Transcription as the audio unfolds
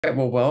Right,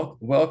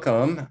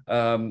 welcome.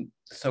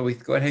 So we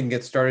go ahead and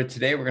get started.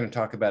 Today, we're going to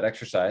talk about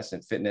exercise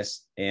and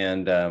fitness.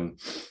 And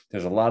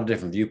there's a lot of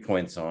different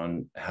viewpoints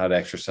on how to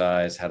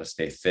exercise, how to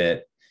stay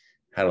fit,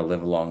 how to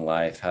live a long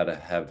life, how to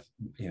have,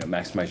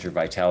 maximize your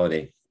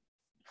vitality.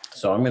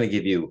 So I'm going to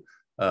give you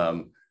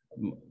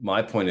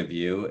my point of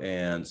view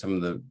and some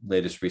of the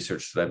latest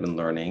research that I've been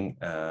learning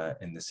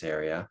in this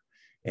area.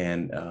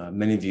 And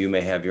many of you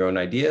may have your own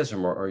ideas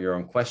or your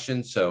own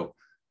questions. So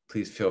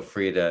please feel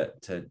free to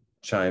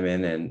chime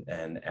in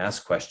and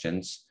ask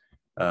questions.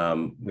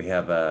 We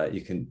have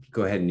you can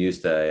go ahead and use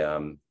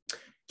the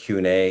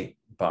Q&A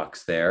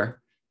box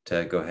there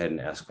to go ahead and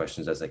ask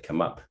questions as they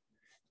come up.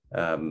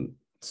 Without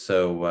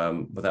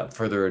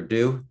further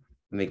ado,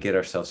 let me get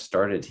ourselves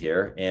started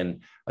here.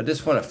 And I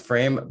just want to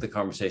frame the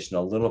conversation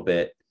a little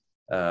bit.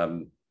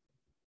 The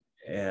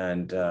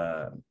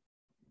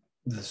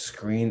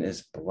screen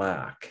is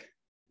black.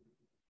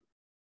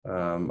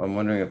 I'm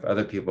wondering if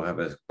other people have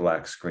a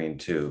black screen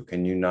too.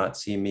 Can you not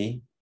see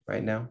me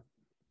right now?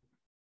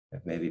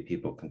 If maybe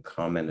people can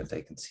comment if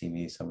they can see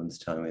me. Someone's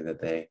telling me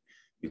that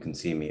you can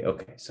see me.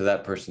 Okay, so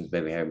that person's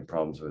maybe having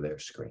problems with their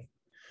screen.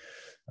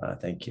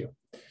 Thank you.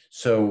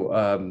 So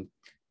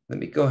let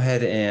me go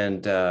ahead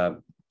and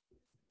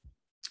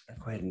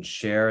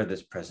share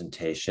this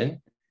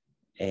presentation.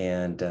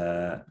 And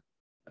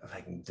if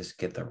I can just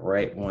get the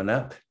right one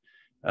up.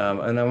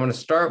 And I want to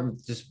start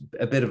with just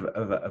a bit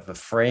of a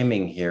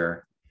framing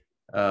here,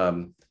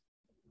 and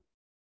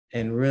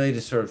really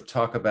to sort of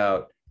talk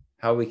about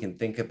how we can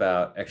think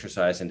about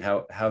exercise and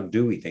how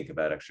do we think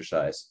about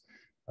exercise.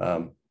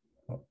 Hopefully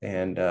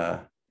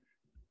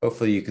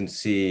you can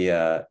see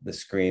the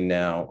screen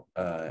now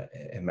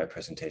in my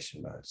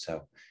presentation mode,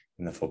 so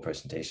in the full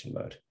presentation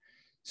mode.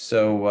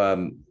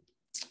 So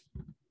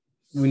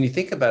when you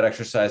think about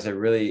exercise,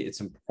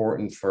 it's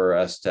important for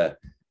us to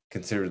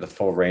consider the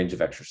full range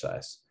of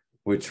exercise,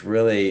 which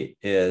really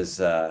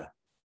is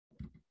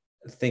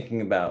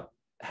thinking about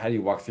how do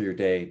you walk through your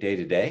day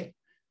to day,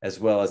 as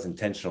well as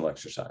intentional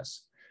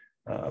exercise.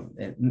 And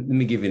let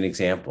me give you an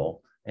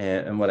example.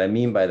 And what I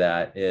mean by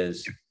that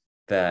is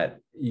that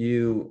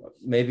you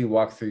maybe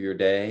walk through your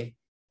day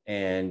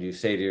and you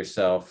say to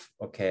yourself,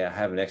 okay, I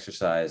haven't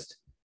exercised,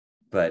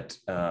 but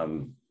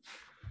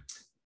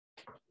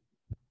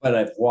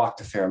I've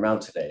walked a fair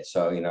amount today.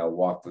 So, I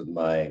walked with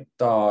my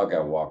dog, I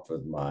walked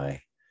with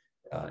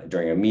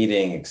during a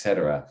meeting,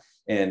 etc.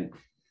 And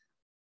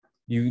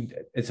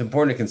it's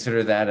important to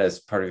consider that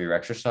as part of your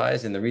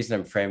exercise. And the reason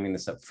I'm framing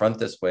this up front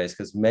this way is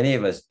because many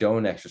of us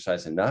don't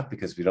exercise enough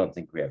because we don't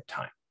think we have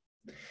time.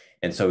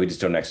 And so we just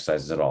don't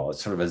exercise at all.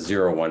 It's sort of a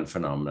 0-1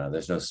 phenomenon.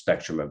 There's no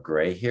spectrum of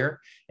gray here.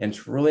 And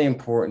it's really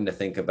important to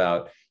think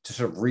about, to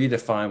sort of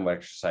redefine what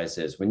exercise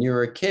is. When you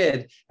were a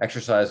kid,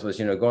 exercise was,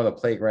 go on the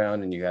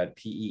playground and you had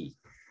PE.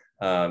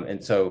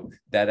 And so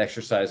that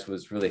exercise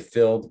was really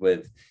filled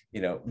with,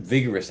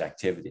 vigorous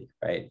activity,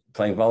 right?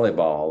 Playing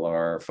volleyball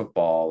or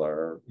football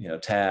or,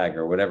 tag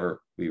or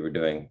whatever we were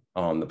doing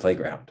on the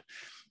playground.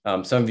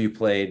 Some of you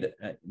played,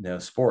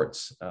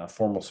 sports,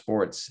 formal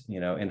sports,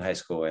 in high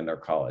school and or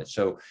college.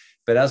 So,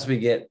 but as we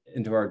get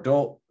into our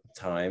adult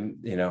time,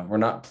 we're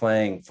not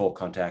playing full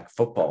contact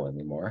football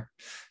anymore,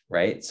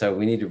 right? So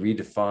we need to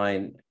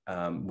redefine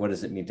what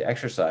does it mean to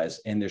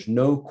exercise. And there's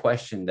no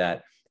question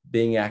that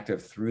being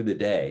active through the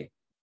day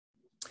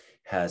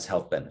has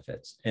health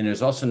benefits. And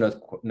there's also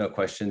no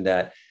question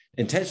that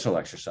intentional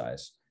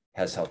exercise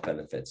has health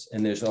benefits.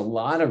 And there's a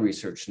lot of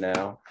research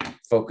now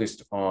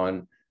focused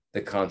on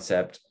the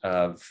concept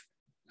of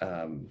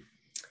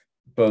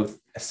both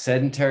a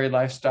sedentary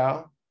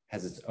lifestyle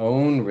has its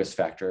own risk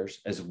factors,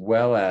 as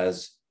well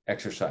as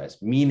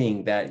exercise,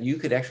 meaning that you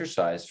could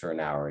exercise for an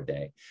hour a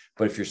day,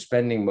 but if you're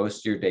spending most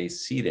of your day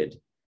seated,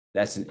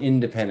 that's an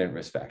independent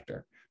risk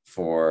factor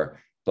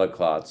for blood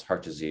clots,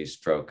 heart disease,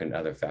 stroke, and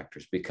other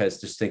factors.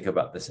 Because just think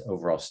about this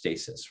overall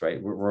stasis,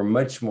 right? We're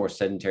much more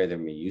sedentary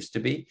than we used to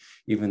be.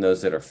 Even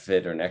those that are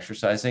fit and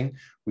exercising,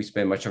 we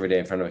spend much of our day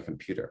in front of a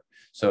computer.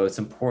 So it's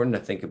important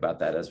to think about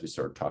that as we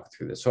sort of talk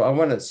through this. So I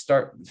want to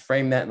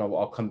frame that, and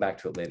I'll come back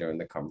to it later in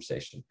the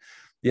conversation.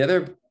 The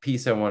other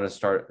piece I want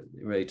to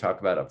really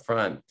talk about up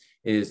front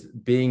is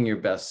being your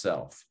best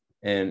self.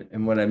 And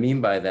what I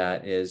mean by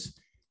that is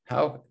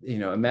how,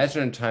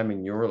 imagine a time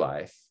in your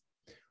life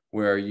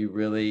where you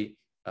really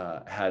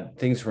had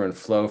things were in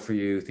flow for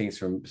you, things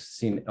were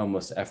seen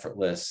almost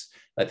effortless,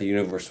 that the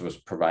universe was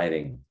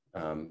providing,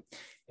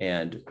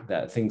 and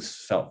that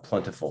things felt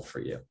plentiful for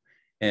you.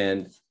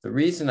 And the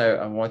reason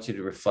I want you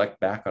to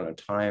reflect back on a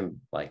time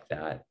like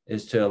that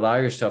is to allow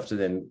yourself to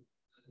then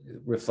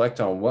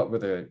reflect on what were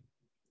the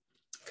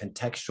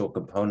contextual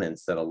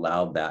components that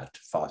allowed that to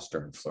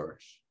foster and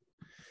flourish.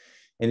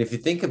 And if you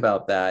think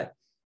about that,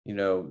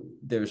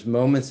 there's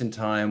moments in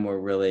time where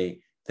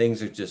really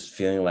things are just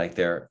feeling like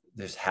they're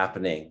just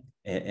happening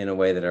in a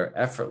way that are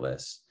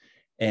effortless.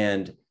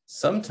 And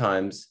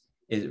sometimes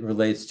it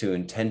relates to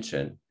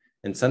intention,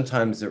 and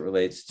sometimes it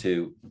relates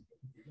to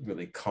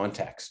really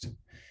context.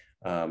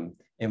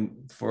 And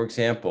for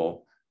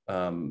example,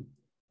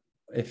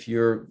 if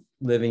you're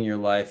living your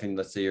life in,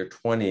 let's say, your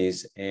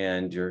 20s,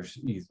 and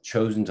you've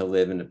chosen to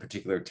live in a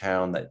particular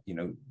town that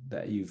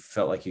that you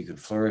felt like you could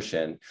flourish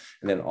in,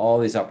 and then all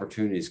these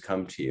opportunities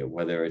come to you,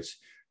 whether it's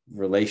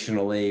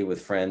relationally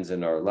with friends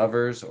and our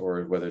lovers,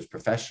 or whether it's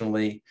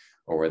professionally,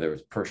 or whether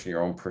it's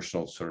your own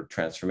personal sort of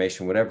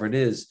transformation, whatever it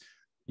is,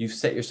 you've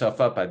set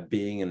yourself up by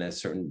being in a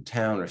certain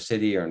town or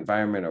city or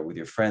environment or with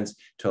your friends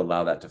to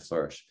allow that to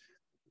flourish.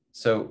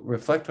 So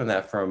reflect on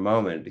that for a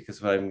moment,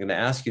 because what I'm going to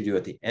ask you to do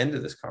at the end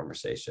of this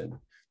conversation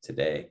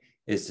today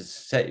is to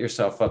set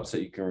yourself up so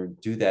you can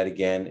do that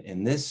again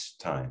in this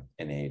time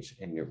and age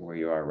and where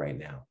you are right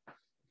now.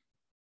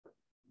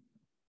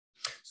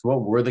 So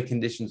what were the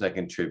conditions that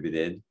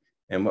contributed,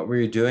 and what were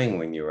you doing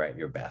when you were at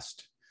your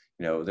best?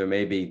 There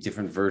may be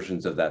different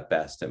versions of that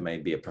best. It may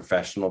be a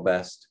professional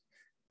best,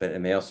 but it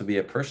may also be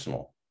a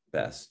personal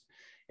best.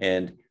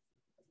 And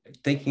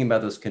thinking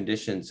about those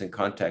conditions in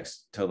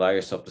context to allow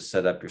yourself to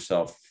set up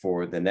yourself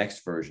for the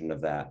next version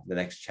of that, the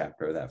next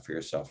chapter of that for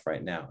yourself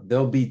right now.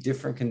 There'll be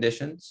different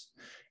conditions,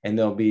 and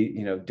there'll be,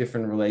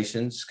 different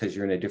relations, because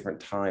you're in a different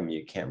time and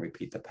you can't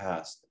repeat the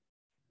past.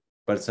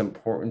 But it's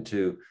important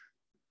to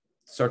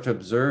start to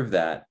observe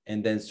that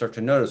and then start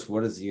to notice,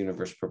 what is the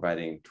universe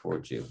providing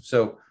towards you?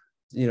 So,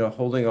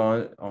 holding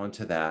on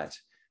to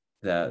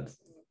that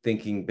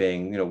thinking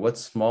being, what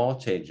small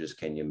changes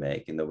can you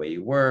make in the way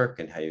you work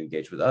and how you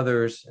engage with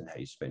others and how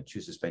you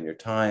choose to spend your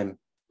time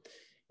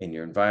in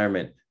your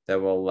environment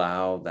that will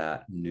allow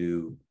that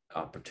new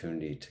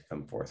opportunity to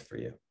come forth for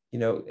you.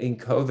 In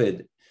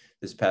COVID,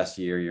 this past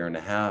year and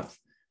a half,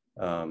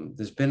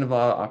 there's been a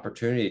lot of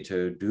opportunity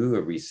to do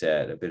a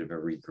reset, a bit of a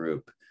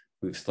regroup.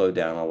 We've slowed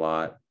down a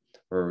lot.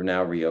 We're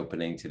now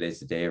reopening. Today's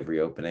the day of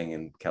reopening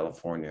in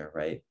California,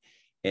 right?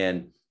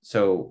 And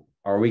so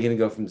are you going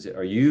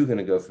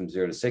to go from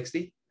 0 to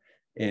 60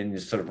 and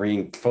just sort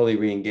of fully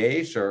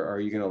re-engaged, or are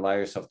you going to allow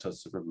yourself to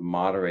sort of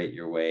moderate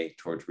your way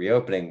towards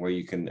reopening, where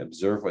you can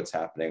observe what's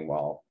happening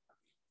while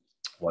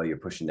you're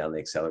pushing down the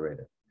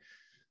accelerator?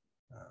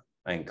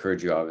 I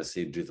encourage you,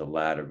 obviously, to do the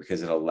latter,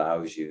 because it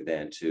allows you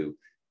then to,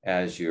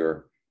 as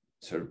you're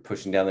sort of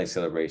pushing down the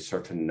accelerator,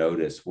 start to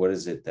notice, what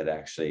is it that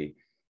actually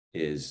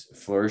is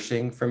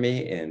flourishing for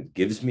me and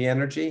gives me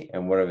energy,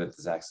 and what of it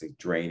is actually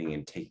draining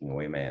and taking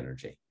away my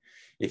energy.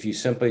 If you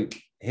simply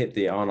hit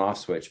the on-off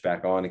switch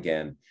back on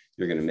again,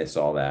 you're going to miss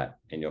all that,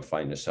 and you'll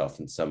find yourself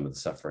in some of the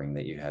suffering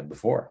that you had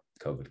before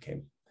COVID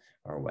came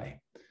our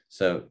way.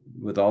 So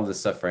with all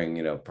this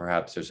suffering,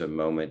 perhaps there's a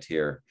moment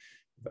here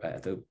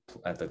at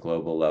the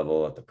global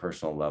level, at the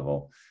personal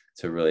level,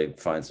 to really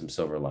find some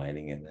silver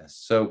lining in this.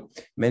 So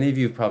many of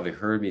you have probably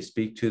heard me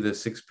speak to the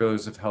 6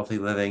 pillars of healthy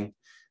living.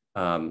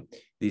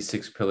 These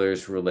 6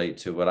 pillars relate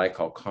to what I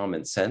call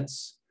common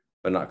sense,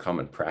 but not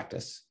common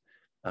practice.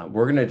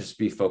 We're going to just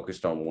be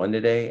focused on one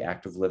today: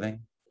 active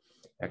living,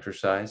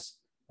 exercise.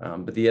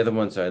 But the other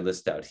ones I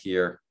list out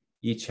here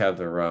each have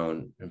their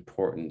own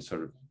important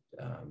sort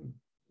of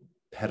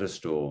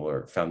pedestal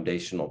or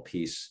foundational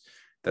piece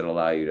that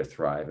allow you to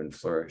thrive and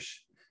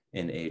flourish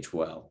and age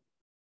well.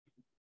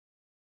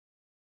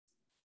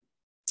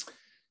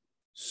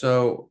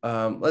 So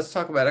let's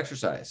talk about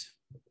exercise.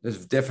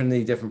 There's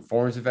definitely different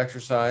forms of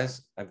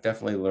exercise. I've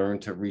definitely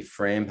learned to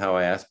reframe how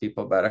I ask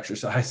people about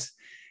exercise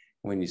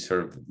when you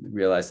sort of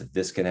realize that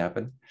this can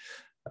happen.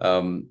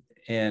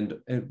 And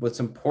what's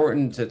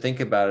important to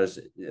think about is,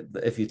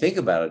 if you think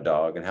about a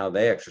dog and how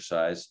they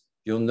exercise,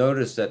 you'll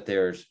notice that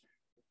there's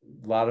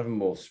a lot of them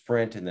will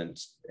sprint and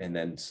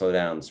then slow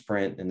down,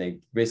 sprint, and they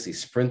basically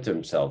sprint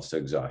themselves to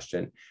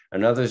exhaustion.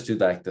 And others do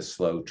like the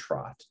slow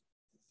trot.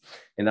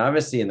 And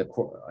obviously, in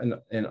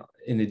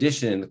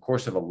addition, in the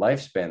course of a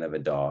lifespan of a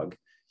dog,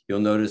 you'll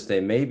notice they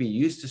may be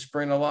used to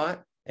sprint a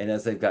lot, and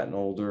as they've gotten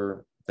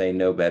older, they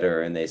know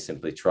better and they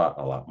simply trot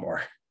a lot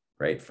more,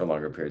 right, for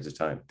longer periods of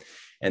time.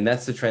 And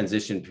that's the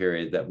transition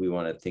period that we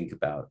want to think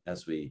about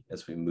as we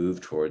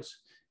move towards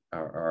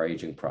our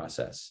aging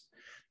process.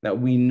 Now,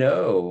 we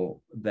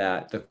know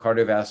that the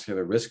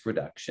cardiovascular risk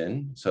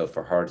reduction, so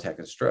for heart attack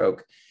and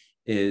stroke,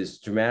 is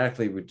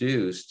dramatically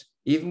reduced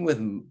even with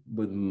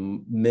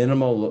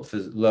minimal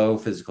low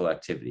physical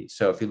activity.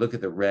 So if you look at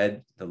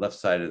the left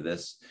side of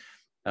this,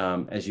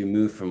 as you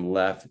move from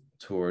left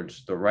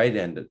towards the right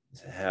end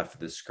half of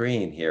the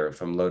screen here,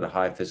 from low to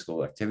high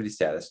physical activity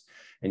status,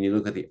 and you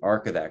look at the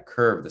arc of that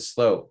curve, the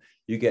slope,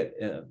 you get,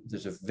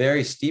 there's a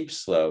very steep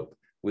slope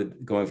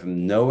with going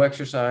from no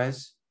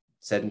exercise,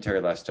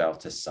 sedentary lifestyle,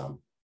 to some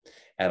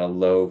at a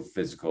low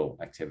physical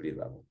activity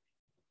level.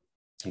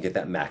 You get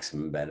that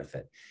maximum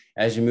benefit.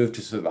 As you move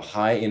to sort of a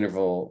high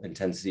interval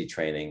intensity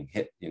training,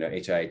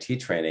 HIIT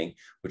training,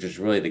 which is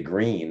really the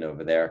green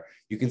over there,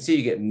 you can see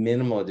you get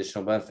minimal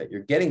additional benefit.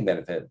 You're getting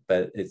benefit,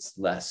 but it's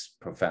less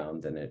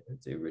profound than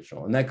the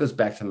original. And that goes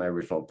back to my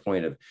original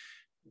point of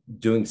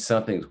doing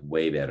something's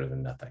way better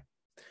than nothing.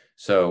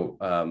 So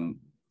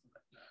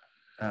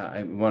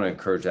I want to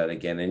encourage that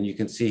again. And you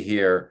can see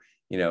here,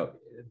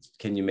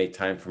 can you make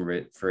time for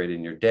it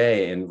in your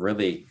day? And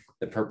really,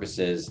 the purpose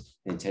is,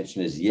 the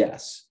intention is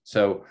yes.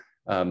 So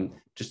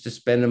just to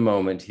spend a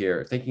moment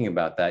here thinking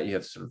about that. You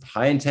have sort of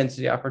high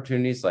intensity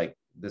opportunities, like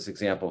this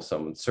example,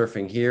 someone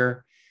surfing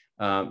here.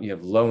 You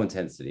have low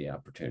intensity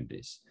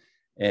opportunities.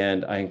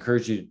 And I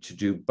encourage you to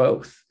do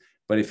both.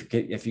 But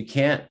if you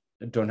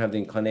don't have the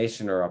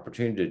inclination or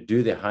opportunity to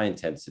do the high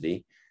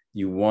intensity,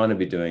 you want to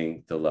be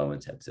doing the low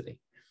intensity.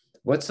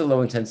 What's the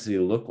low intensity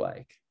look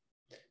like?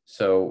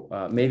 So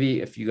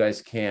maybe if you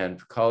guys can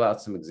call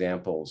out some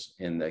examples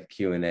in the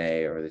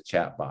Q&A or the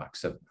chat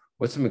box of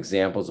what's some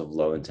examples of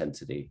low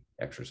intensity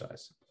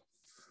exercise.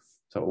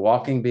 So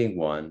walking being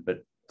one,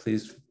 but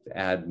please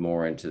add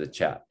more into the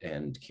chat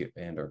and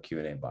or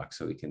Q&A box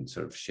so we can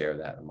sort of share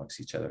that amongst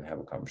each other and have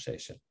a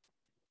conversation.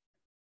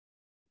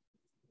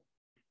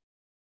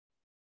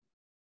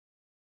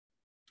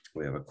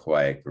 We have a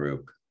quiet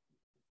group.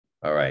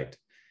 All right.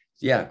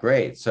 Yeah,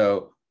 great.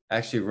 So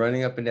actually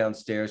running up and down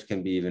stairs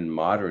can be even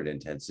moderate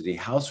intensity.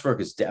 Housework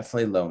is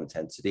definitely low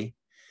intensity.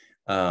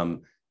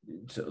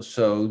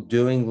 So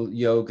doing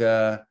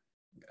yoga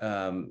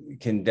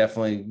can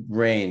definitely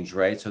range,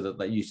 right? So that,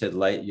 like you said,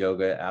 light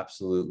yoga,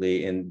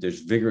 absolutely. And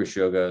there's vigorous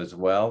yoga as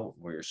well,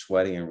 where you're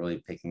sweating and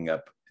really picking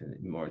up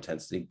more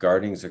intensity.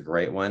 Gardening is a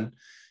great one.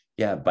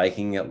 Yeah,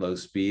 biking at low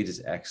speed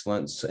is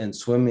excellent. And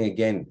swimming,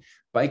 again,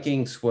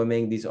 biking,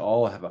 swimming, these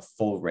all have a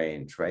full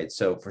range, right?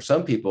 So for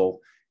some people,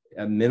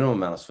 a minimum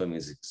amount of swimming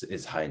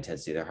is high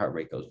intensity. Their heart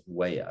rate goes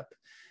way up.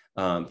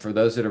 For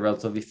those that are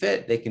relatively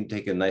fit, they can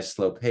take a nice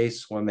slow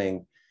pace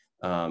swimming.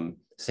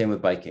 Same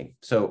with biking.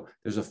 So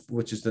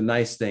which is the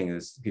nice thing,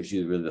 is gives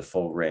you really the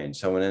full range.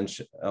 Someone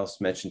else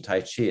mentioned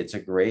Tai Chi. It's a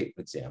great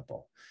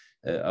example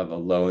of a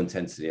low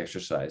intensity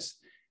exercise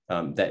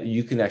that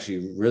you can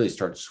actually really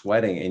start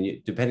sweating.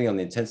 And depending on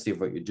the intensity of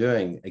what you're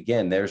doing,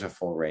 again, there's a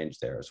full range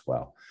there as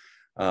well.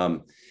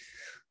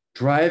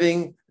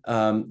 Driving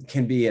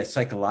can be a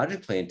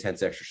psychologically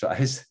intense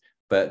exercise,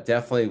 but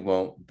definitely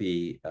won't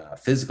be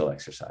physical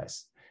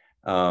exercise.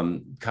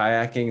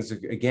 Kayaking is,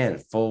 again,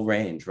 full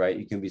range, right?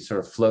 You can be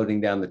sort of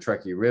floating down the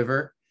Truckee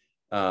River,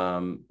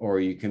 or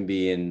you can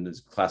be in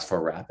class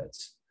 4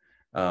 rapids.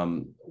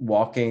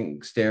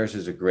 Walking stairs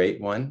is a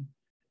great one.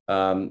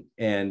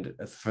 And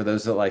for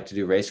those that like to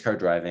do race car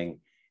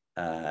driving,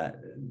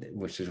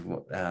 which is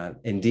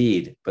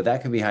indeed, but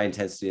that can be high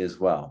intensity as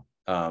well,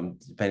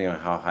 depending on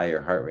how high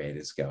your heart rate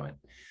is going.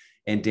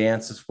 And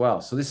dance as well.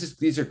 So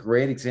these are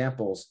great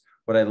examples.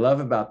 What I love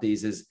about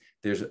these is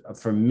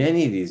for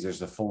many of these,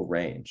 there's a full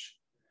range.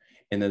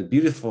 And the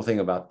beautiful thing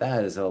about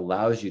that is it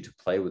allows you to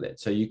play with it.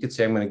 So you could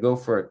say, I'm going to go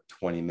for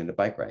a 20-minute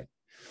bike ride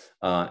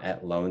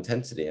at low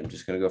intensity. I'm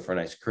just going to go for a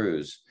nice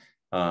cruise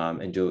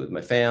and do it with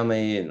my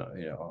family. And,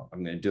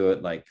 I'm going to do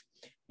it like,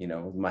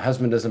 my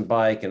husband doesn't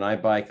bike and I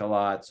bike a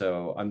lot.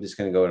 So I'm just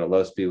going to go at a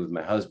low speed with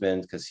my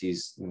husband because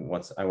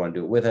I want to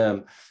do it with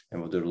him,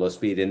 and we'll do it at low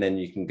speed. And then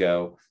you can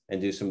go and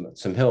do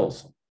some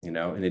hills, in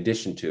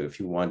addition to, if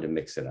you wanted to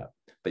mix it up.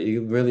 But it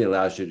really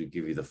allows you to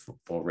give you the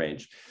full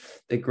range.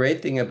 The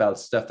great thing about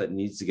stuff that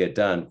needs to get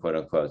done, quote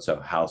unquote, so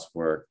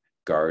housework,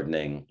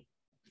 gardening,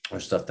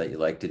 or stuff that you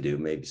like to do,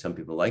 maybe some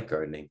people like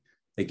gardening,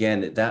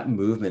 again, that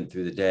movement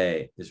through the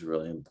day is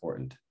really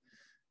important.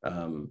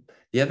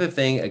 The other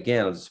thing,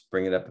 again, I'll just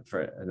bring it up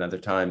for another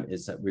time,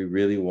 is that we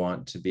really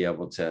want to be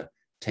able to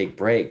take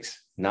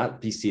breaks, not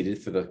be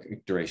seated for the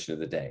duration of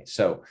the day.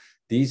 So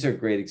these are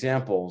great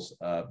examples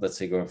of, let's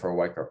say, going for a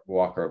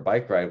walk or a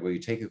bike ride, where you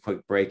take a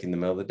quick break in the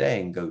middle of the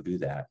day and go do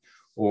that.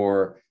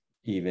 Or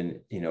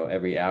even,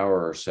 every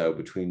hour or so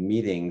between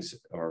meetings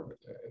or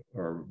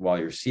while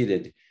you're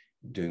seated,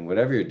 doing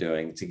whatever you're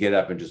doing, to get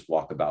up and just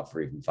walk about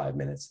for even 5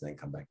 minutes and then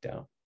come back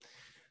down.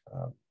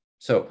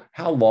 So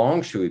how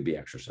long should we be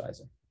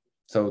exercising?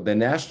 So the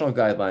national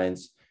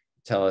guidelines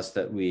tell us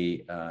that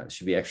we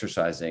should be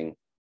exercising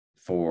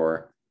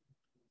for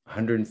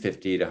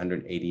 150 to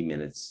 180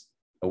 minutes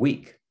a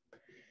week.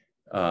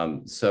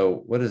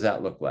 So what does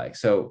that look like?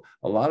 So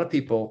a lot of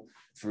people,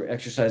 for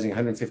exercising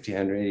 150,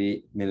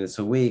 180 minutes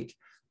a week,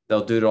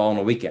 they'll do it all on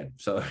a weekend.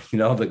 So,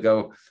 they'll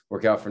go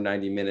work out for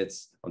 90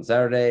 minutes on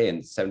Saturday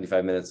and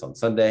 75 minutes on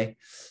Sunday.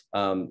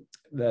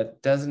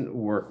 That doesn't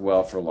work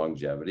well for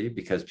longevity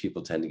because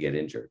people tend to get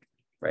injured,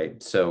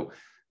 right? So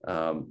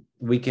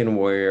weekend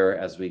warrior,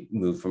 as we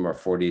move from our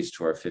 40s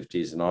to our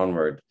 50s and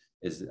onward,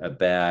 is a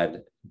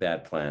bad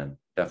plan.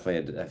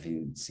 Definitely,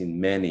 I've seen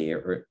many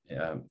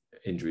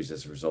injuries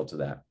as a result of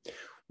that.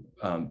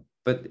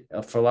 But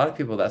for a lot of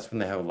people, that's when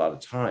they have a lot of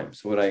time.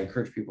 So what I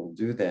encourage people to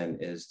do then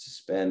is to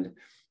spend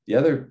the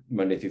other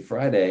Monday through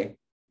Friday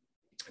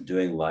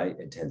doing light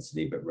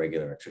intensity but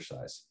regular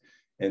exercise.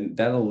 And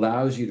that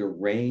allows you to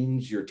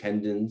range your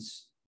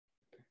tendons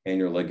and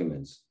your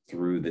ligaments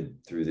through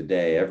the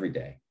day, every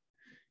day.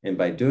 And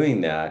by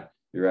doing that,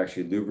 you're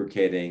actually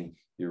lubricating,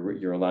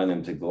 you're allowing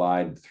them to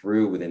glide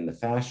through within the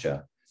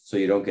fascia, so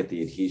you don't get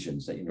the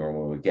adhesions that you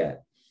normally would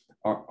get.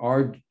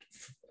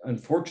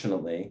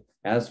 Unfortunately,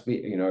 as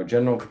our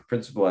general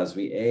principle as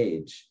we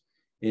age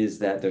is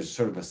that there's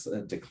sort of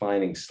a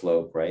declining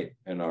slope, right?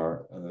 And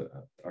our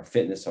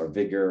fitness, our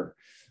vigor,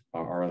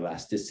 our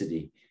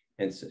elasticity.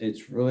 And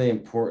it's really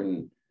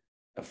important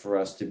for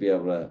us to be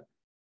able to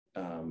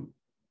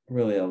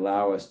really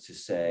allow us to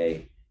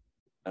say,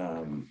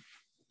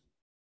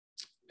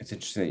 it's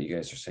interesting that you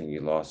guys are saying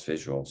you lost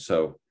visual.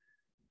 So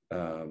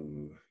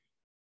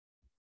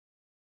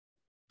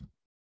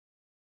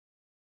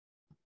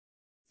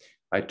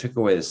I took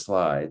away the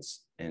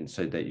slides and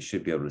said that you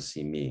should be able to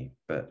see me,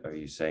 but are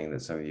you saying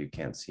that some of you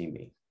can't see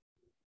me?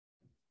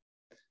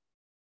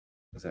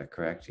 Is that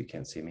correct? You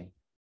can't see me?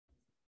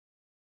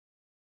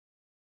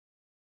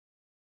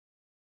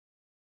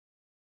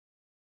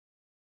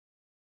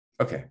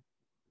 Okay.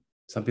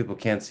 Some people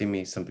can't see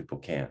me, some people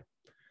can.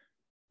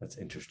 That's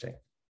interesting.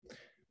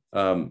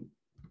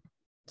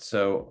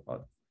 So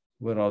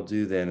what I'll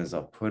do then is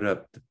I'll put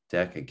up the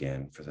deck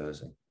again for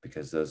those,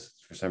 because those,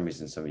 for some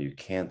reason, some of you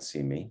can't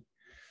see me.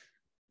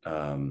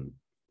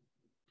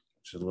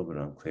 Which is a little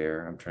bit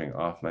unclear. I'm turning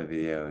off my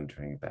video and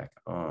turning it back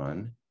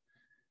on,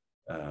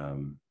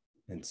 and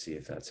see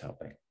if that's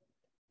helping.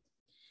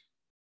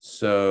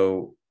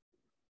 So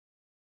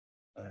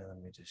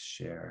let me just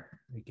share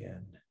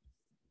again.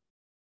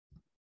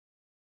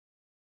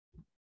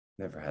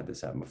 Never had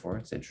this happen before.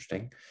 It's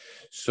interesting.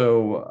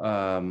 So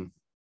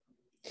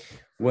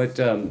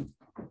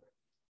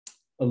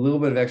a little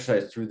bit of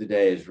exercise through the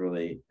day is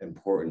really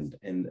important,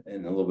 and a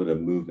little bit of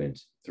movement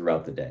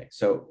throughout the day.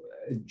 So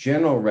a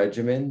general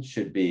regimen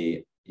should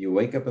be, you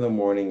wake up in the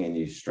morning and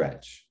you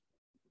stretch.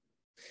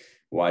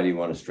 Why do you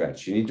want to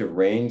stretch? You need to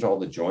range all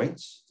the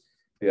joints.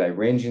 By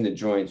ranging the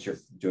joints, you're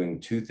doing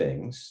two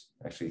things,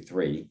 actually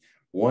three.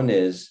 One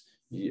is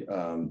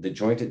the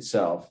joint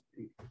itself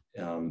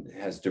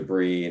has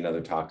debris and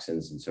other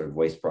toxins and sort of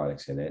waste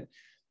products in it,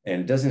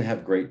 and it doesn't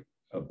have great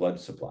blood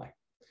supply.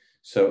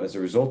 So as a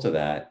result of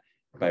that,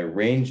 by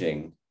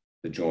ranging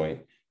the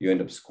joint, you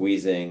end up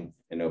squeezing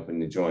and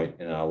opening the joint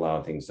and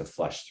allow things to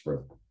flush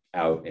through,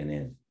 out and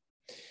in.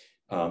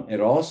 It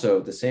also,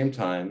 at the same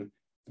time,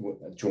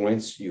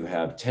 joints, you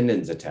have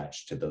tendons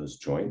attached to those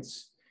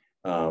joints,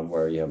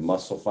 where you have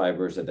muscle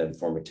fibers that then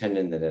form a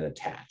tendon that then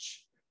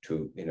attach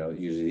to,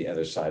 usually the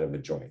other side of a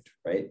joint,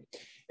 right?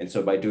 And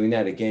so by doing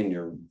that, again,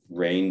 you're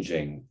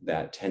ranging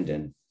that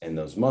tendon and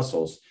those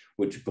muscles,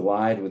 which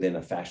glide within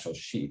a fascial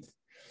sheath.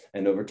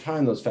 And over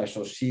time, those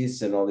fascial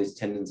sheaths and all these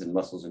tendons and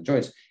muscles and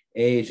joints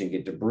age and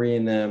get debris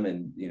in them.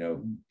 And,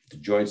 the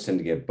joints tend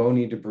to get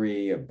bony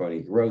debris or bony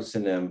growths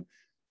in them.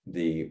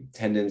 The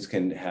tendons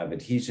can have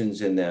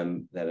adhesions in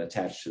them that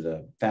attach to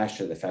the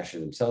fascia. The fascia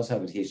themselves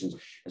have adhesions.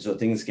 And so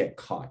things get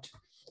caught.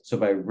 So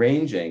by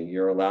ranging,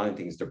 you're allowing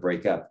things to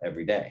break up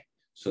every day,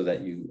 so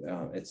that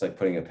it's like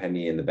putting a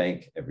penny in the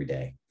bank every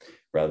day,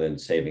 rather than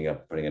saving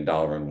up, putting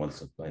 $1 in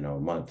once a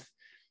month.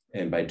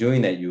 And by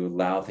doing that, you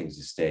allow things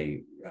to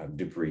stay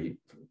debris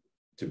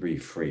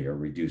free, or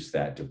reduce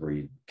that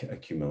debris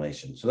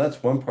accumulation. So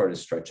that's one part,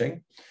 is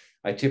stretching.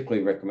 I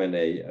typically recommend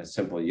a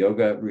simple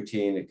yoga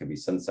routine. It could be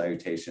sun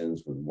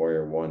salutations with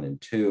warrior 1 and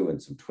 2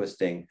 and some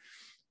twisting,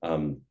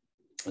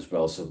 as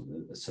well as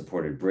some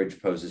supported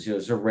bridge poses.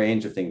 There's a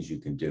range of things you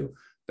can do,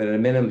 but at a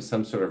minimum,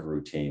 some sort of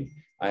routine.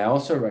 I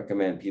also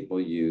recommend people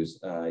use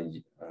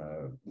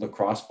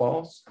lacrosse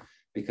balls,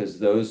 because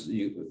those,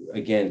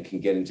 again,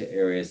 can get into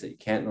areas that you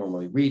can't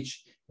normally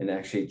reach and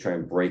actually try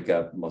and break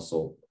up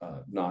muscle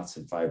knots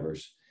and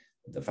fibers,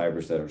 the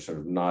fibers that are sort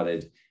of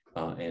knotted,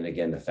 and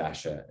again, the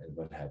fascia and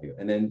what have you.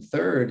 And then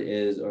third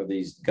are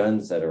these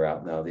guns that are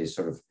out now, these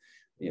sort of,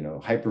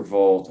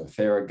 hypervolt or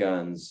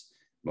theraguns,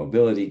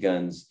 mobility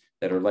guns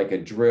that are like a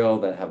drill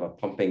that have a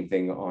pumping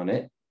thing on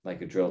it,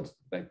 like a drill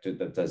that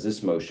does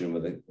this motion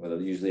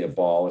with usually a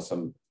ball or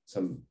some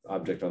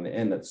object on the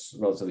end that's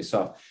relatively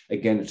soft,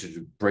 again,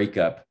 to break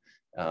up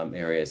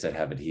areas that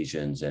have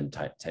adhesions and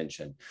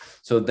tension.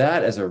 So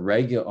that as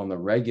on the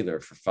regular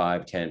for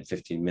 5, 10,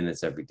 15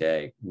 minutes every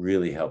day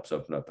really helps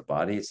open up the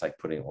body. It's like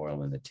putting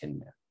oil in the tin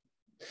man.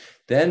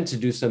 Then to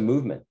do some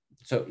movement.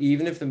 So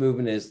even if the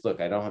movement is,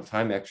 look, I don't have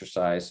time to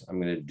exercise, I'm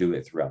going to do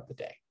it throughout the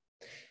day.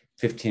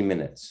 15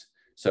 minutes.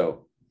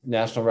 So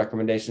national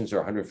recommendations are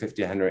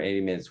 150,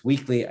 180 minutes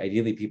weekly.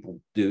 Ideally, people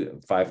do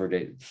 5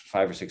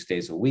 or 6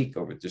 days a week,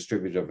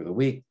 distributed over the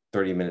week,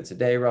 30 minutes a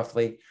day,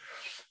 roughly.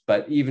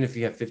 But even if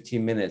you have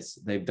 15 minutes,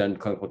 they've done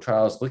clinical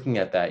trials looking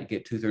at that, you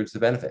get 2/3 the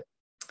benefit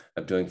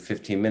of doing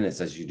 15 minutes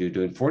as you do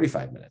doing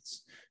 45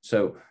 minutes.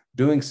 So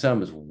doing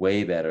some is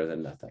way better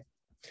than nothing.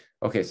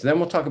 Okay, so then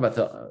we'll talk about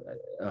the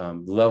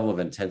level of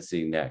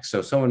intensity next.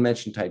 So someone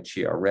mentioned Tai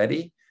Chi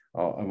already.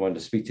 I wanted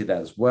to speak to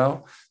that as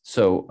well.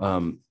 So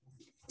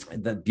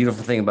the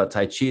beautiful thing about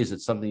Tai Chi is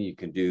it's something you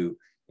can do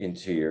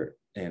into your,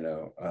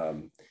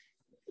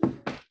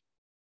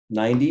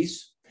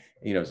 90s.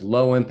 It's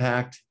low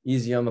impact,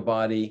 easy on the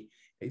body.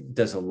 It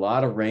does a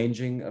lot of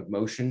ranging of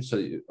motion. So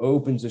it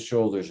opens the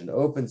shoulders and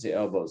opens the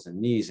elbows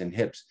and knees and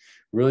hips,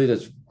 really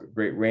does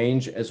great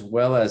range, as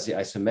well as the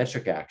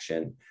isometric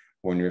action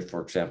when you're,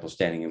 for example,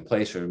 standing in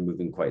place or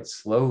moving quite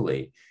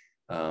slowly.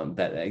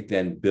 That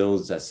then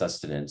builds that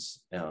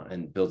sustenance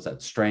and builds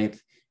that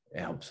strength. It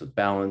helps with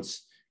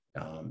balance,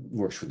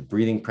 works with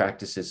breathing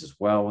practices as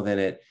well within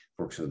it,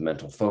 works with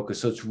mental focus.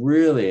 So it's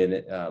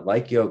really,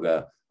 like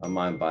yoga, a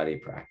mind-body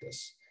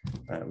practice,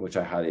 which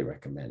I highly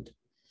recommend.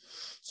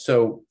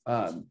 So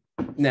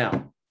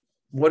now,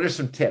 what are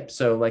some tips?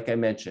 So like I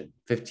mentioned,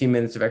 15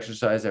 minutes of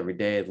exercise every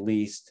day at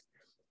least.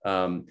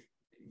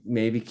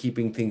 Maybe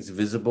keeping things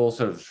visible.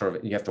 Sort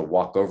of, you have to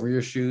walk over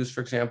your shoes, for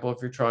example, if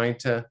you're trying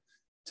to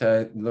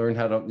learn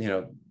how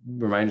to,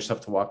 remind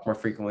yourself to walk more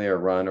frequently or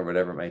run or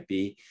whatever it might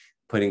be.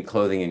 Putting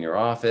clothing in your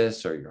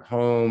office or your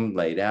home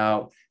laid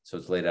out, so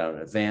it's laid out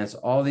in advance.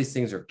 All these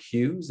things are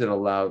cues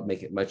that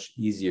make it much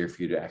easier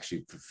for you to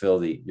actually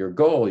fulfill your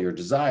goal, your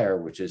desire,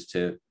 which is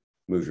to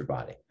move your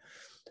body.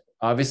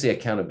 Obviously,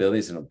 accountability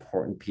is an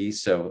important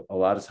piece. So a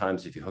lot of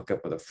times if you hook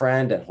up with a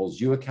friend that holds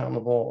you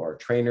accountable or a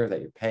trainer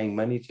that you're paying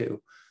money to,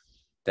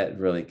 that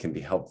really can be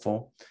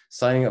helpful.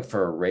 Signing up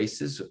for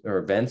races or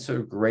events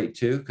are great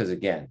too, because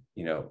again,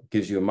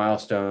 gives you a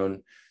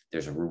milestone.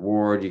 There's a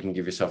reward you can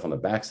give yourself on the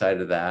backside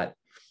of that.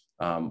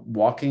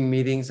 Walking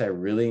meetings, I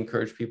really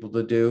encourage people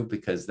to do,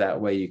 because that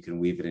way you can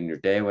weave it in your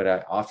day. What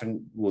I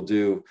often will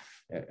do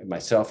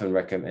myself and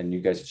recommend, and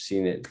you guys have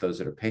seen it, those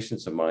that are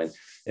patients of mine,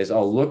 is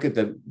I'll look at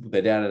the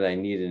data that I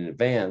need in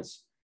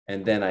advance,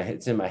 and then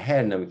it's in my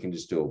head, and then we can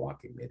just do a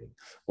walking meeting.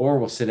 Or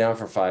we'll sit down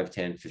for 5,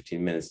 10,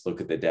 15 minutes,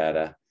 look at the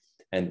data,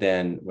 and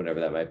then whatever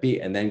that might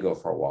be, and then go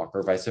for a walk,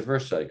 or vice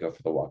versa. I go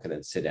for the walk and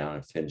then sit down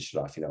and finish it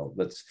off.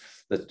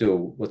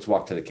 Let's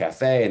walk to the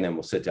cafe, and then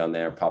we'll sit down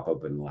there and pop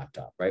open the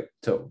laptop, right?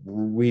 So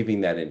weaving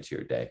that into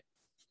your day.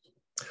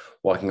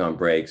 Walking on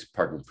breaks,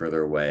 parking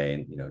further away,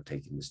 and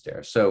taking the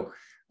stairs. So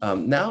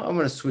now I'm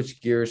going to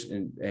switch gears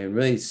and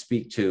really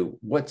speak to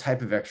what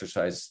type of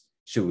exercise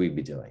should we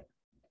be doing.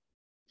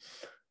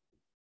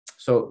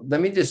 So let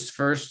me just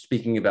first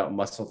speaking about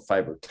muscle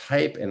fiber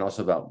type, and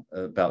also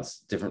about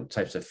different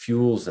types of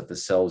fuels that the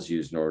cells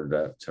use in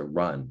order to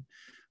run.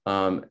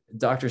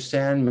 Dr.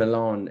 San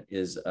Milon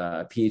is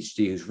a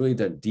PhD who's really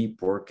done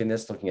deep work in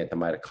this, looking at the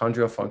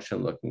mitochondrial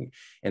function,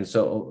 and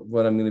so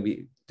what I'm going to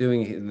be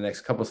doing in the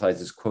next couple of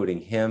slides is quoting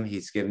him.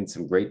 He's given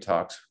some great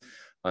talks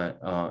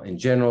in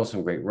general,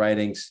 some great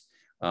writings.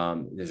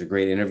 There's a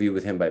great interview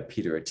with him by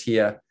Peter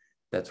Attia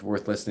that's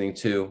worth listening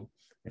to,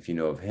 if you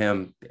know of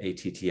him,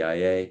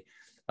 Attia.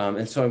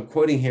 And so I'm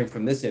quoting him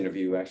from this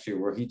interview, actually,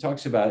 where he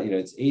talks about,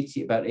 it's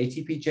about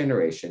ATP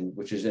generation,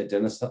 which is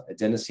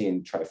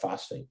adenosine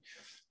triphosphate.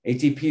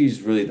 ATP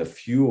is really the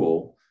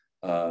fuel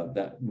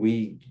that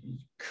we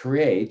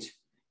create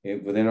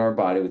within our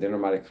body, within our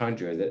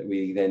mitochondria, that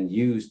we then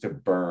use to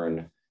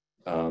burn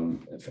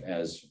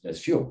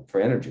as fuel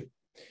for energy.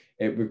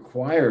 It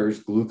requires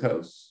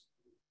glucose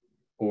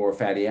or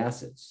fatty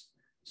acids.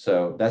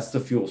 So that's the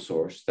fuel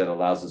source that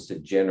allows us to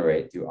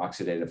generate through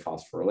oxidative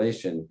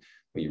phosphorylation.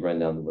 When you run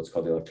down what's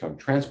called the electron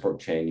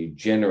transport chain, you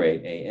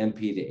generate AMP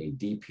to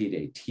ADP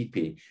to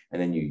ATP, and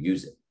then you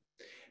use it.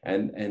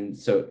 And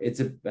so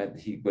it's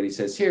what he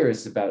says here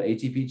is about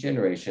ATP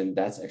generation.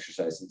 That's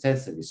exercise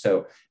intensity.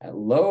 So at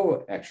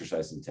low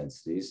exercise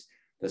intensities,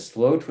 the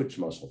slow twitch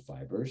muscle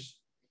fibers,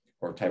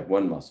 or type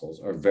 1 muscles,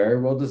 are very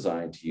well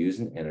designed to use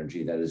an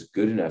energy that is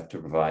good enough to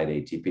provide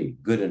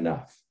ATP. Good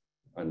enough.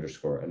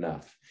 Underscore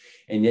enough.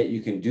 And yet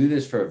you can do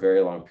this for a very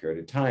long period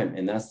of time.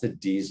 And that's the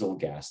diesel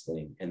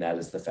gasoline, and that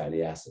is the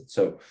fatty acid.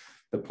 So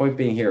the point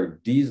being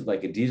here,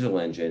 like a diesel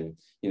engine,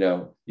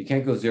 you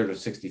can't go 0 to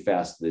 60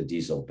 fast with a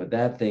diesel, but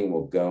that thing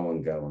will go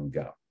and go and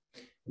go.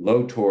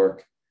 Low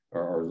torque,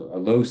 or a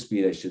low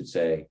speed, I should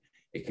say,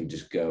 it can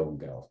just go and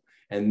go.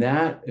 And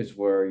that is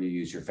where you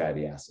use your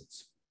fatty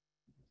acids.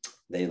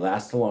 They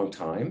last a long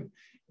time.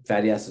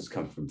 Fatty acids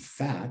come from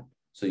fat.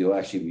 So you'll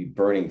actually be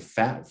burning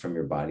fat from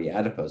your body,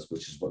 adipose,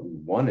 which is what we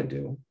want to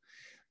do.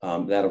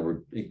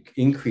 That'll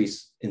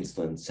increase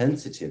insulin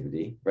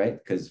sensitivity, right?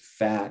 Because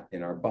fat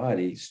in our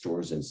body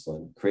stores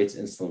insulin, creates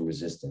insulin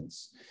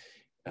resistance,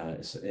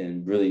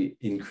 and really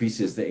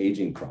increases the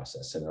aging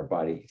process in our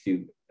body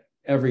through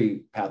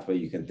every pathway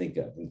you can think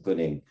of,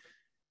 including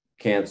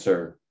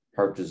cancer,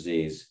 heart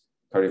disease,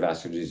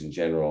 cardiovascular disease in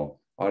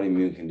general,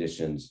 autoimmune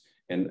conditions,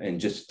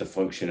 and just the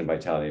function and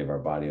vitality of our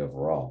body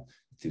overall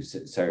through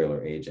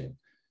cellular aging.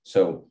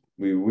 So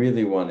we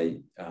really want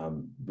to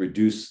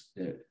reduce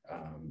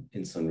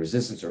insulin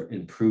resistance or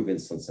improve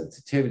insulin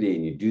sensitivity.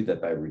 And you do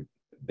that by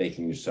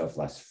making yourself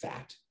less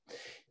fat.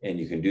 And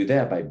you can do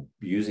that by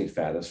using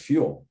fat as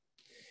fuel.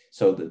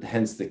 So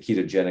hence the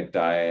ketogenic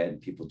diet,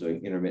 and people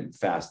doing intermittent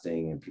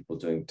fasting, and people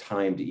doing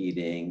timed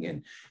eating,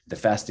 and the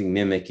fasting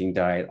mimicking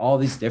diet, all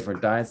these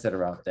different diets that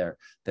are out there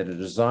that are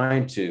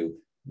designed to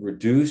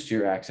reduce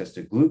your access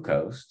to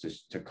glucose,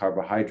 to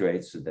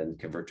carbohydrates, to then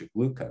convert to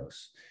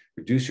glucose,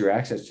 reduce your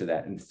access to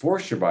that, and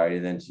force your body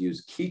then to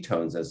use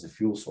ketones as the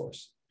fuel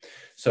source.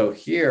 So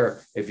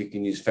here, if you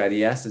can use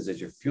fatty acids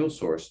as your fuel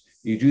source,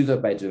 you do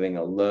that by doing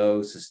a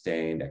low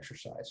sustained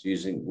exercise,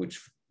 using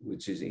which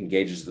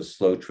engages the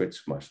slow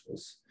twitch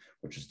muscles,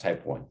 which is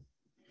type 1.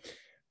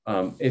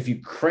 If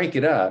you crank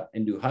it up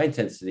and do high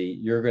intensity,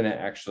 you're going to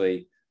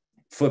actually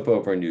flip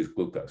over and use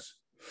glucose.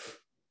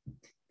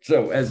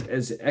 So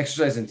as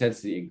exercise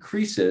intensity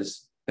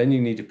increases, then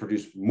you need to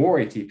produce more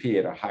ATP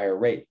at a higher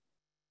rate.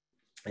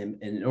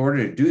 And in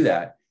order to do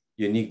that,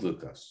 you need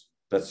glucose.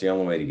 That's the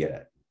only way to get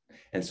it.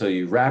 And so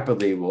you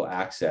rapidly will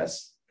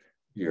access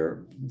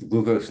your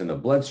glucose in the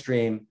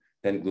bloodstream,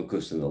 then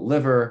glucose in the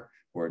liver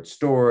where it's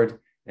stored,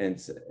 and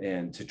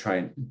to try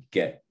and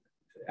get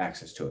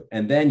access to it.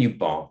 And then you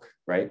bonk,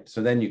 right?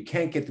 So then you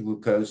can't get the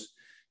glucose,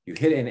 you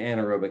hit an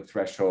anaerobic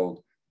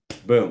threshold,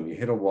 boom, you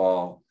hit a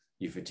wall,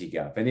 you fatigue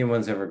out. If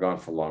anyone's ever gone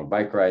for long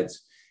bike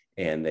rides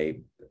and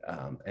they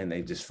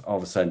just all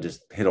of a sudden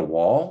just hit a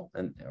wall,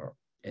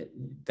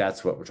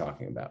 that's what we're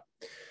talking about.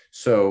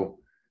 So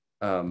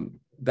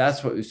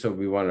that's what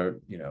we want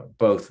to,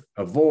 both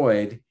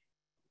avoid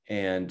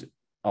and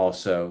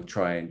also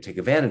try and take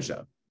advantage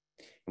of.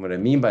 And what I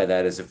mean by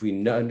that is if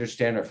we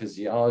understand our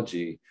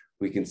physiology,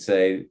 we can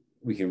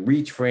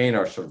retrain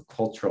our sort of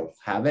cultural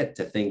habit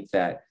to think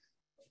that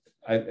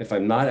if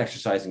I'm not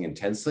exercising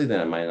intensely,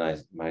 then I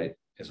might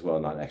as well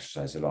not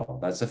exercise at all.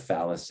 That's a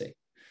fallacy,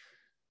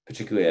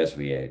 particularly as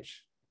we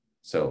age.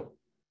 So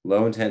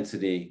low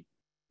intensity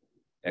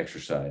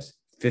exercise,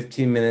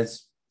 15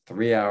 minutes,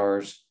 3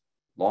 hours,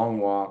 long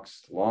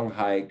walks, long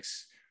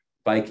hikes,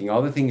 biking,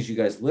 all the things you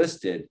guys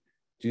listed,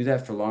 do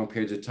that for long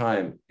periods of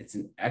time. It's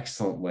an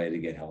excellent way to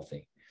get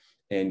healthy.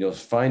 And you'll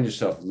find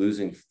yourself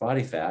losing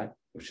body fat,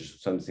 which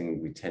is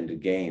something we tend to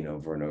gain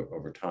over and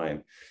over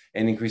time,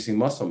 and increasing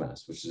muscle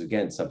mass, which is,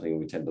 again, something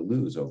we tend to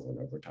lose over and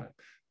over time.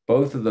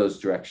 Both of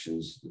those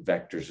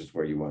vectors is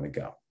where you want to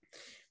go.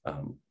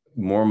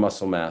 More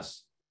muscle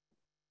mass,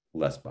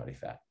 less body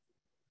fat.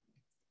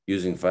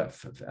 Using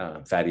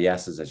fatty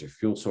acids as your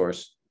fuel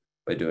source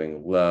by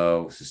doing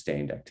low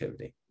sustained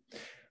activity.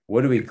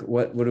 What do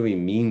we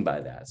mean by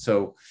that?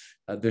 So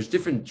there's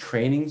different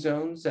training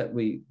zones that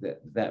we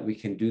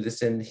can do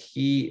this in.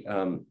 He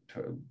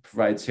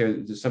provides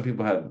here. Some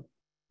people have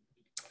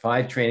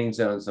 5 training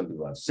zones. Some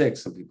people have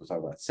 6. Some people talk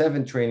about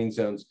 7 training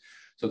zones.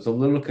 So it's a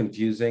little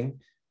confusing.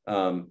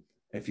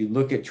 If you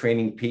look at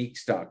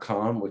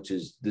trainingpeaks.com, which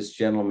is this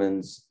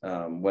gentleman's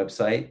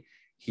website,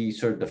 he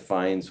sort of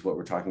defines what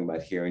we're talking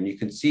about here. And you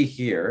can see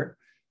here,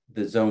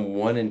 the zone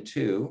 1 and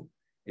 2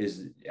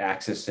 is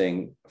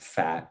accessing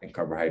fat and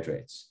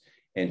carbohydrates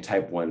and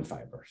type 1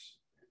 fibers,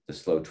 the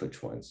slow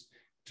twitch ones.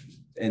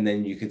 And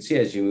then you can see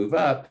as you move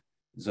up,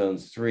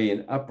 zones 3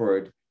 and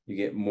upward, you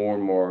get more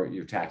and more,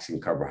 you're taxing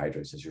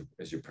carbohydrates as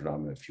your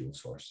predominant fuel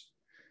source.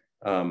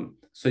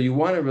 So you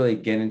want to really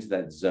get into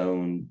that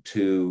zone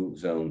 2,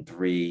 zone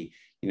 3,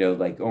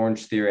 like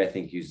Orange Theory, I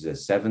think uses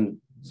a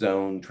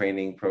 7-zone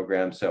training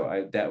program.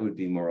 So that would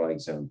be more like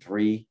zone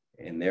 3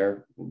 in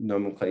their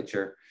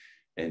nomenclature.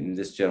 And in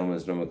this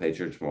gentleman's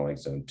nomenclature, it's more like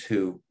zone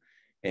 2.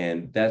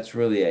 And that's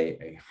really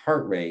a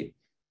heart rate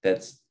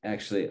that's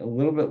actually a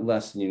little bit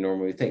less than you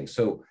normally think.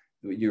 So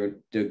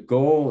the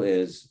goal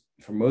is,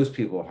 for most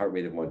people, a heart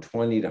rate of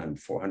 120 to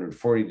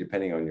 140,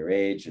 depending on your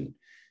age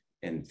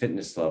and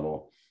fitness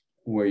level,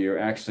 where you're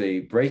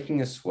actually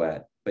breaking a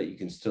sweat, but you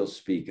can still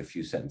speak a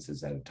few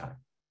sentences at a time.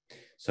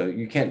 So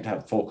you can't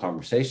have full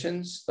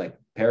conversations, like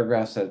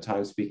paragraphs at a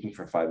time, speaking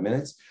for 5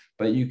 minutes,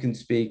 but you can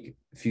speak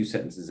a few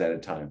sentences at a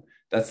time.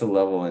 That's the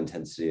level of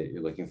intensity that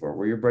you're looking for,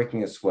 where you're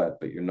breaking a sweat,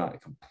 but you're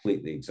not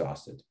completely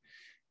exhausted.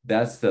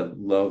 That's the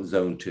low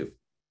zone 2.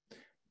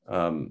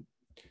 I'd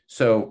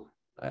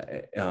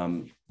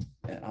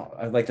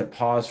like to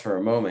pause for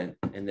a moment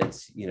and then,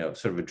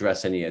 sort of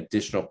address any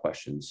additional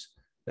questions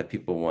that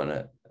people want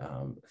to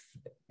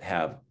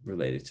have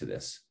related to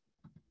this.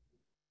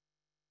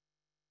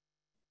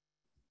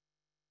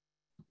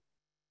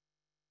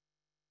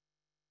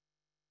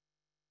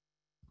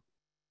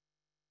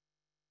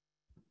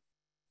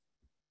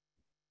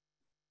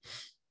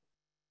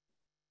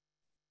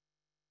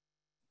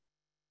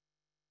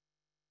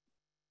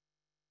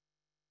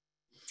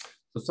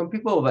 So some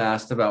people have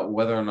asked about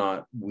whether or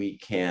not we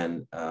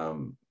can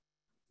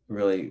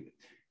really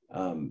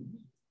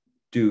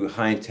do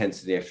high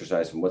intensity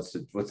exercise, and what's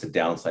the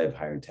downside of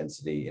higher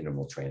intensity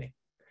interval training.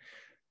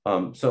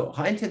 So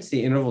high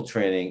intensity interval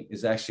training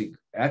is actually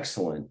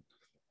excellent,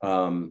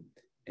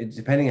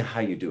 depending on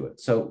how you do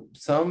it. So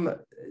some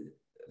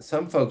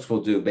folks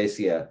will do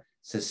basically a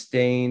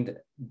sustained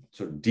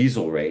sort of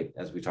diesel rate,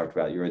 as we talked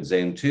about. You're in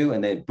zone 2,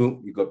 and then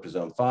boom, you go up to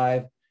zone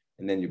 5,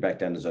 and then you're back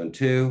down to zone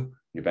 2.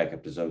 You're back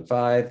up to zone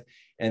 5.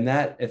 And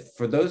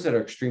for those that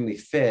are extremely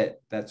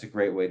fit, that's a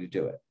great way to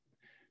do it.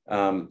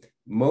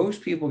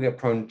 Most people get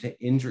prone to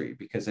injury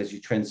because as you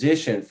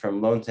transition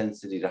from low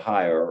intensity to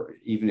high, or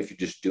even if you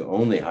just do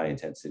only high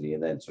intensity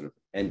and then sort of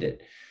end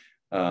it,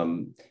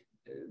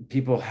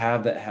 people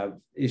have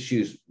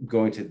issues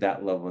going to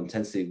that level of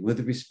intensity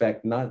with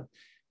respect, not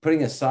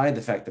putting aside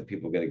the fact that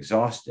people get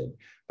exhausted,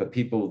 but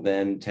people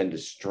then tend to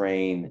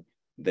strain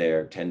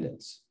their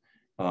tendons.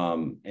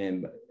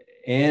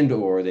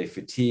 Or they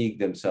fatigue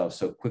themselves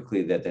so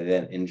quickly that they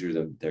then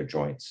injure their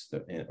joints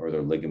or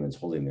their ligaments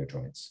holding their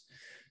joints.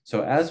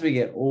 So as we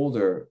get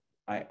older,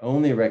 I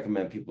only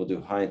recommend people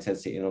do high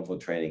intensity interval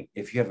training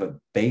if you have a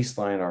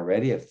baseline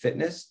already of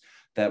fitness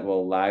that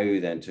will allow you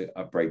then to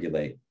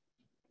upregulate.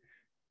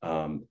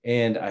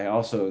 And I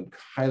also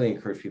highly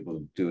encourage people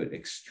to do it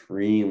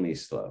extremely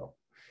slow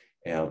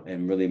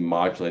and really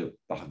modulate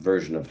the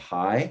version of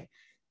high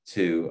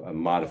to a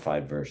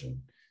modified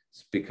version.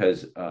 It's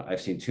because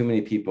I've seen too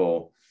many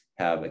people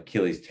have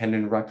Achilles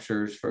tendon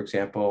ruptures, for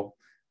example,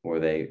 where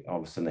they all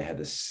of a sudden they had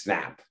this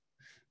snap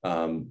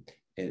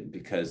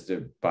because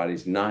their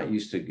body's not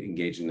used to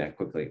engaging that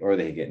quickly, or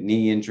they get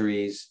knee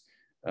injuries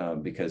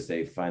because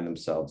they find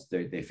themselves,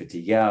 they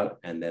fatigue out,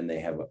 and then they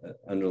have an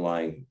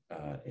underlying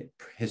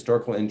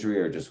historical injury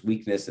or just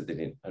weakness that they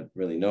didn't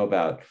really know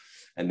about,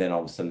 and then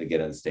all of a sudden they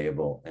get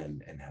unstable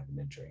and have an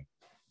injury.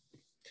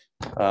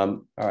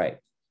 All right,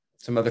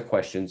 some other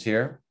questions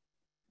here.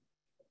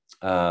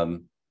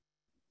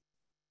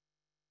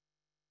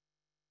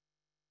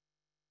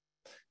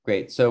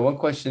 Great. So one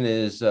question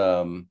is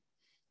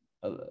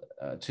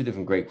two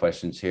different great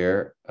questions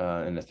here,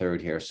 and a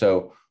third here.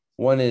 So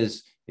one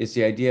is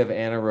the idea of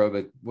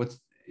anaerobic.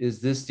 Is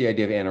this the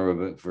idea of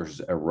anaerobic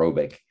versus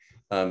aerobic?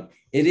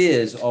 It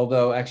is,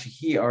 although actually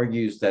he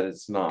argues that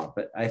it's not.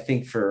 But I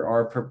think for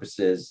our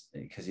purposes,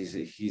 because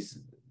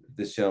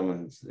this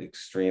gentleman's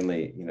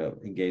extremely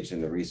engaged in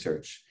the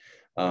research.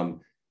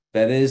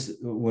 That is,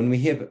 when we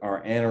hit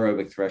our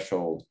anaerobic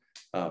threshold,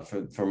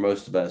 for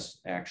most of us,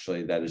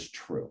 actually, that is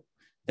true.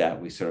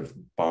 That we sort of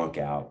bonk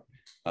out,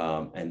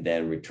 and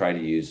then we try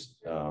to use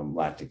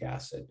lactic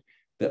acid.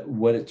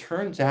 What it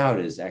turns out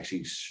is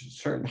actually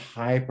certain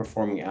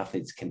high-performing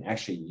athletes can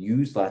actually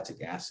use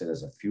lactic acid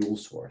as a fuel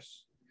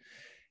source.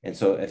 And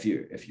so, if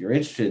you're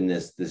interested in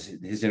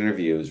his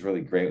interview is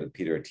really great with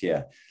Peter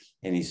Attia,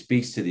 and he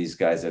speaks to these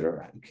guys that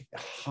are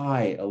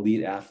high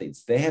elite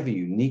athletes. They have a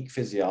unique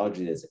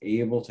physiology that's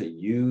able to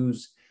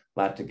use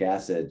lactic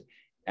acid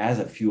as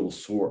a fuel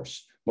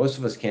source. Most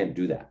of us can't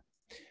do that.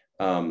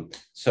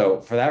 So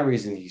for that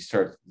reason, he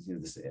starts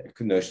this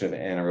notion of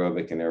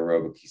anaerobic and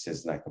aerobic. He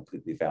says not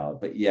completely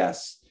valid, but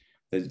yes,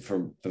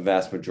 for the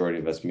vast majority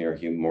of us mere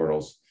human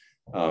mortals,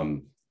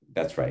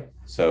 that's right.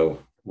 So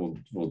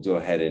we'll go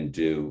ahead and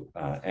do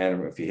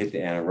if you hit the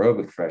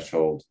anaerobic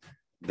threshold,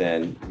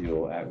 then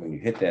when you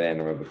hit that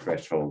anaerobic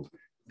threshold,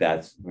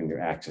 that's when you're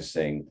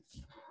accessing,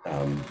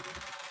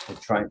 you're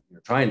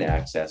trying to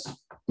access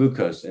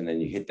glucose, and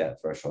then you hit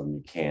that threshold and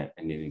you can't,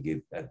 and then you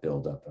get that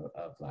buildup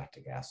of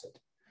lactic acid.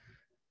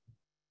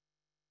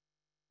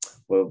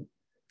 Well,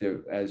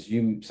 as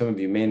some of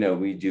you may know,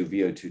 we do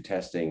VO2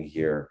 testing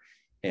here.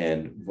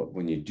 And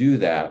when you do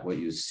that, what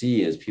you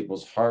see is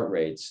people's heart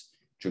rates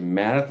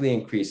dramatically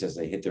increase as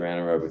they hit their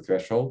anaerobic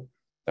threshold.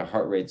 Their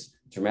heart rates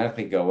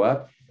dramatically go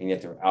up, and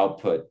yet their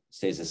output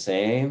stays the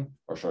same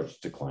or starts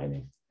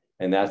declining.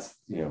 And that's,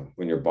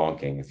 when you're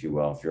bonking, if you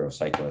will, if you're a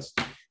cyclist,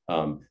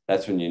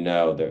 that's when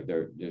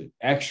there's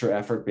extra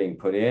effort being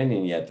put in,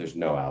 and yet there's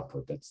no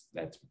output that's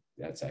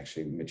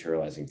actually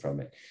materializing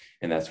from it.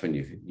 And that's when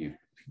you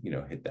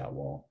hit that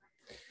wall.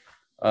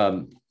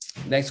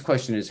 Next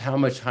question is, how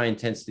much high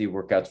intensity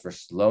workouts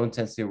versus low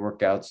intensity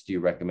workouts do you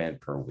recommend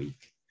per week?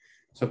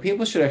 So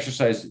people should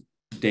exercise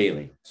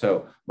daily.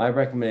 So my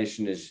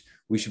recommendation is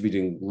we should be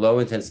doing low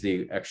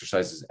intensity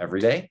exercises every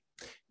day.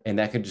 And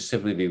that could just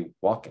simply be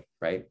walking,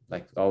 right?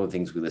 Like all the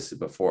things we listed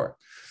before.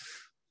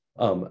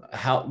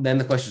 Then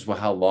the question is, well,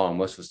 how long?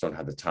 Most of us don't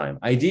have the time.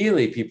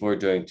 Ideally, people are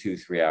doing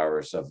 2-3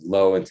 hours of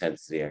low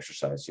intensity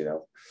exercise,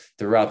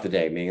 throughout the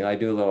day. Meaning I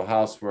do a little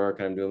housework,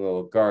 and I'm doing a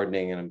little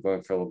gardening, and I'm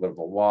going for a little bit of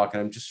a walk.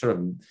 And I'm just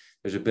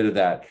there's a bit of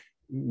that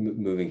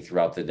moving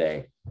throughout the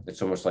day.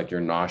 It's almost like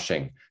you're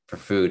noshing for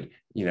food,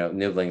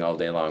 nibbling all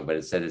day long, but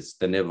instead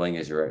the nibbling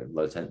is your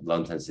low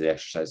intensity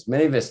exercise.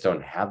 Many of us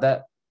don't have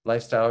that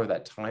lifestyle or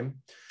that time.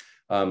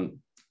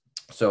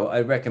 So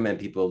I recommend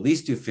people at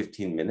least do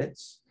 15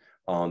 minutes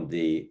on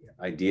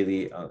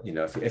ideally,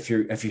 if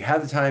you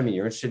have the time and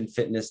you're interested in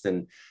fitness,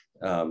 then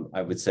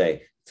I would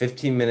say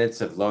 15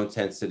 minutes of low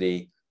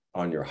intensity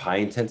on your high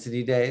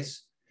intensity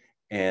days.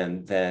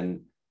 And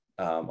then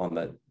on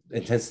the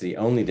intensity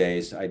only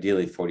days,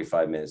 ideally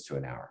 45 minutes to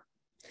an hour.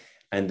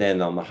 And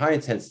then on the high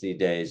intensity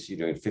days, you're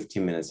doing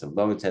 15 minutes of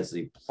low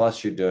intensity,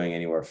 plus you're doing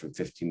anywhere from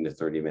 15 to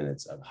 30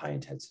 minutes of high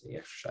intensity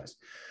exercise.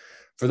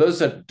 For those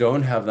that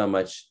don't have that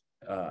much,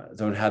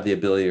 don't have the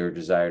ability or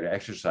desire to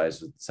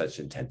exercise with such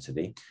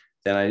intensity,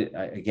 then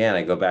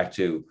I go back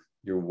to,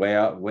 you're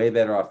way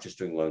better off just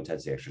doing low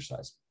intensity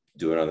exercise.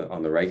 Do it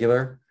on the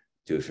regular,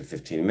 do it for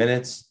 15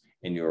 minutes,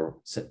 and you're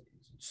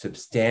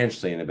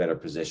substantially in a better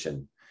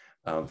position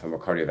from a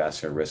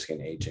cardiovascular risk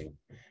and aging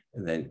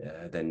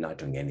than not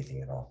doing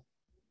anything at all.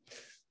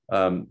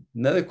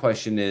 Another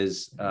question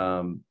is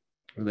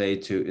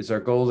related to, is our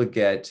goal to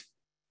get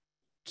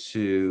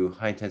to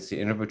high intensity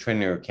interval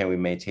training, or can we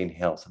maintain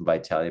health and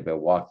vitality by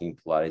walking,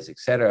 Pilates,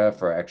 etc.,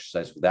 for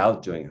exercise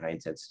without doing high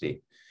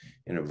intensity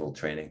interval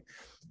training?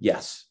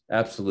 Yes,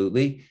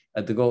 absolutely.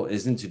 The goal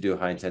isn't to do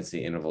high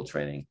intensity interval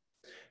training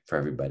for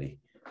everybody.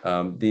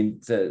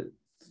 There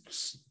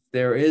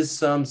is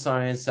some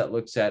science that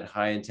looks at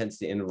high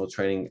intensity interval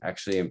training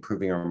actually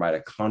improving our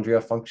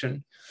mitochondria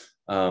function.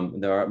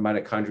 The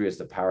mitochondria is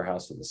the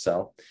powerhouse of the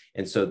cell.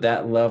 And so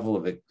that level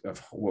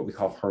of what we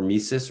call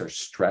hormesis, or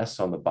stress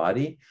on the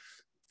body,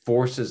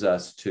 forces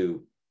us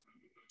to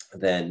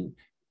then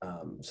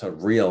sort of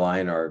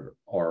realign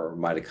our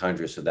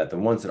mitochondria so that the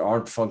ones that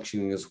aren't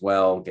functioning as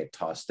well get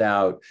tossed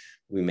out.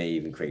 We may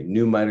even create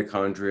new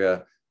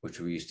mitochondria which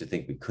we used to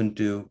think we couldn't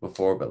do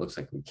before, but it looks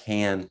like we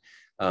can.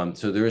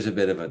 So there is a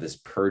bit of this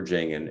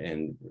purging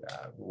and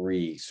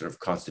sort of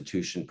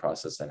constitution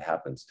process that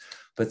happens.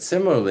 But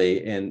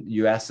similarly, and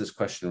you asked this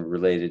question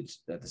related,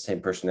 the same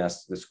person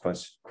asked this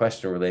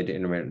question related to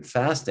intermittent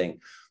fasting.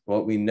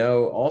 What we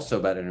know also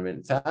about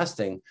intermittent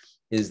fasting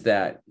is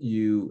that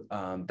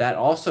that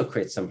also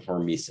creates some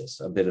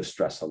hormesis, a bit of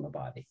stress on the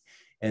body.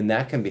 And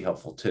that can be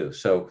helpful too.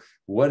 So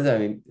what does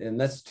that mean?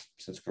 And that's,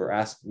 since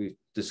we've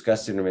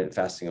discussed intermittent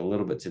fasting a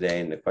little bit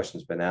today and the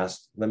question's been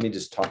asked, let me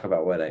just talk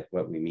about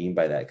what we mean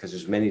by that, because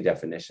there's many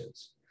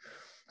definitions.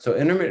 So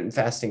intermittent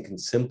fasting can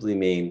simply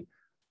mean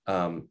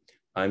I'm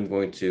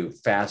going to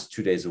fast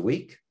 2 days a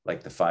week,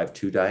 like the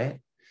 5-2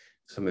 diet.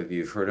 Some of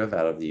you have heard of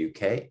out of the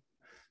UK.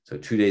 So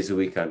 2 days a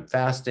week I'm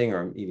fasting,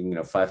 or I'm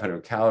eating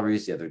 500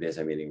 calories. The other days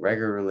I'm eating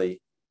regularly.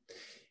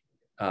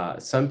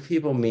 Some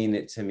people mean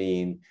it to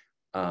mean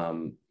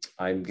I'm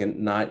going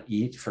to not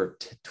eat for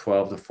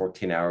 12 to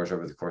 14 hours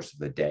over the course of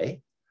the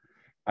day.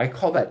 I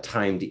call that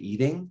timed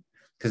eating,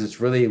 because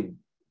it's really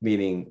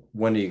meaning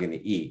when are you going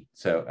to eat?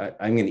 So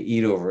I'm going to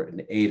eat over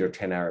an 8 or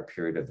 10 hour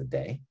period of the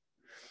day.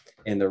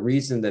 And the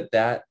reason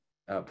that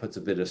puts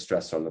a bit of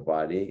stress on the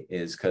body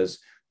is because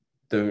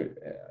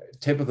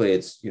typically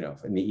it's,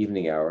 in the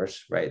evening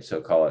hours, right?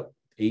 So call it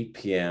 8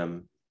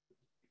 p.m.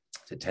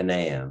 to 10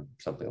 a.m.,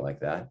 something like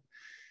that.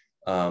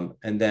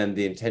 And then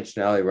the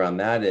intentionality around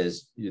that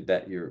is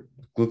that your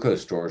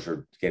glucose stores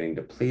are getting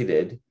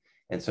depleted.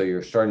 And so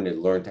you're starting to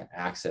learn to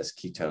access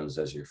ketones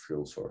as your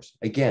fuel source.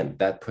 Again,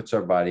 that puts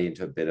our body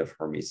into a bit of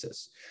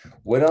hormesis.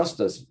 What else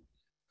does?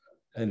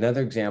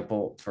 Another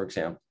example, for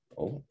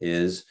example,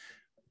 is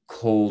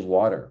cold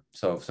water.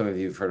 So some of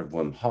you have heard of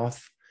Wim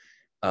Hof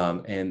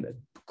and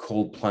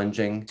cold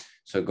plunging.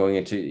 So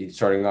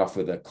starting off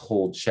with a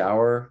cold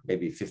shower,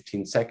 maybe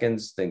 15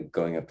 seconds, then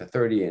going up to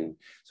 30. And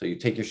so you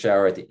take your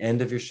shower. At the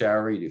end of your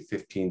shower, you do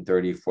 15,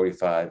 30,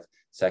 45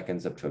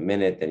 seconds up to a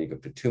minute. Then you go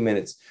up to 2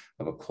 minutes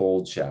of a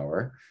cold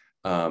shower.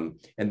 And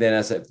then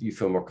as you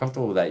feel more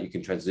comfortable with that, you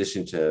can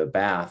transition to a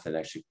bath and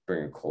actually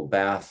bring a cold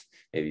bath,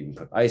 maybe even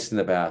put ice in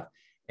the bath,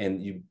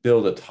 and you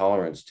build a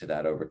tolerance to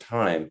that over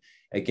time.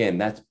 Again,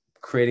 that's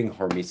creating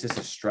hormesis,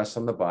 a stress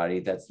on the body.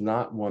 That's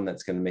not one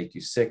that's going to make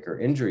you sick or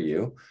injure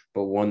you,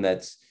 but one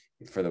that's,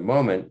 for the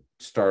moment,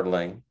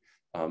 startling.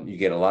 You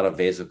get a lot of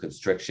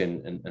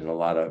vasoconstriction and a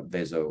lot of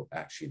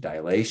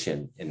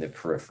dilation in the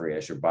periphery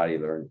as your body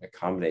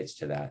accommodates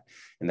to that.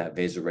 And that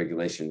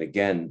vasoregulation,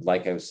 again,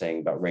 like I was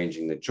saying about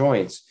ranging the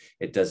joints,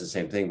 it does the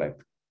same thing by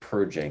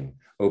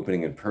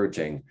opening and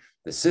purging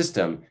the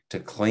system to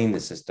clean the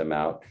system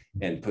out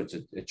and puts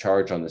a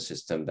charge on the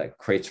system that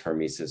creates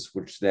hormesis,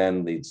 which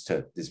then leads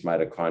to this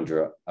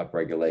mitochondria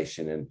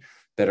upregulation and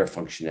better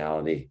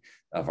functionality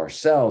of our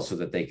cells so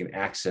that they can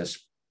access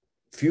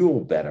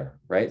fuel better,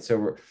 right?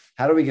 So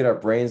how do we get our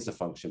brains to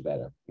function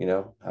better?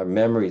 Our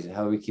memories,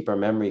 how do we keep our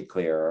memory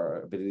clear,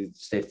 our ability to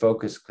stay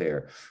focused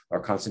clear,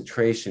 our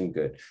concentration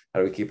good?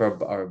 How do we keep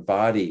our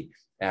body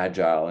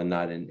agile and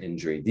not in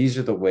injury? These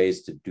are the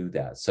ways to do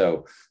that.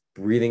 So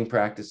breathing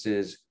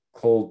practices,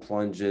 cold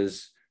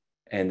plunges,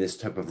 and this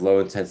type of low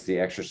intensity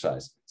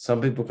exercise. Some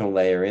people can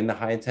layer in the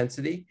high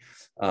intensity,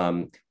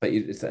 but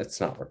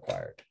that's not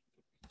required.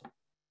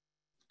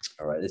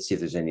 All right, let's see if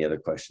there's any other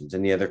questions.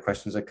 Any other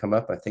questions that come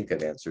up? I think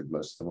I've answered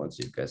most of the ones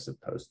you guys have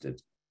posted.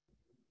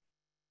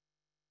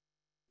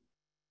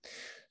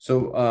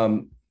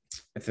 So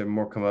if there are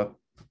more come up,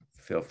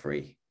 feel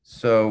free.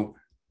 So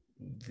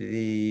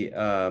here,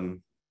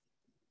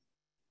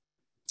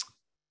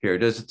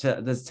 does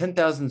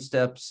 10,000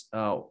 steps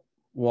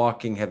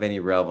walking have any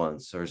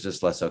relevance, or is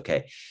this less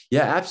okay?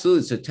 Yeah,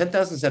 absolutely. So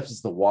 10,000 steps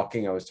is the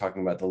walking I was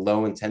talking about, the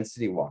low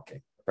intensity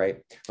walking,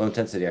 right? Low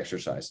intensity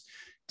exercise.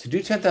 To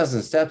do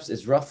 10,000 steps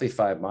is roughly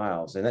 5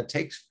 miles, and that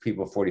takes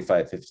people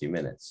 45, 50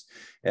 minutes.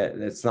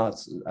 It's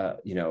not,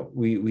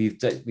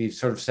 we've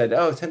sort of said,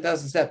 oh,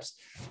 10,000 steps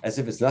as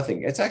if it's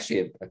nothing. It's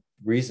actually a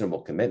reasonable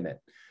commitment.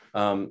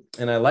 And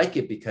I like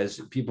it because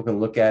people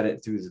can look at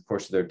it through the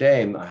course of their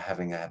day,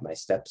 having had my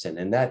steps in,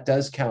 and that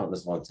does count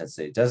as low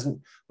intensity. It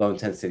doesn't low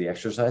intensity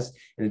exercise,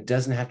 and it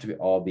doesn't have to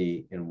all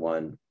be in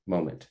one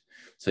moment.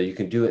 So you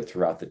can do it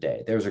throughout the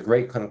day. There was a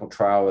great clinical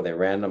trial where they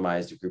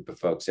randomized a group of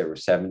folks that were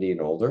 70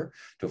 and older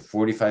to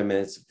 45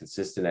 minutes of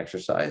consistent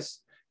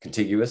exercise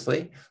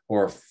contiguously,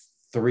 or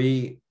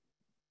 3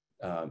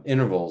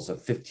 intervals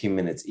of 15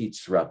 minutes each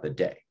throughout the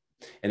day.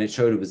 And it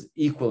showed it was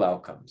equal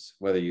outcomes,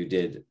 whether you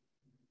did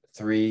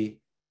 3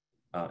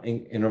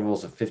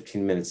 intervals of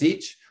 15 minutes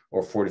each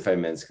or 45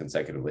 minutes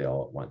consecutively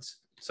all at once.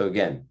 So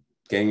again,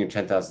 getting your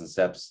 10,000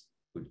 steps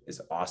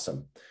is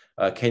awesome.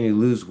 Can you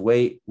lose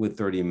weight with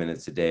 30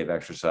 minutes a day of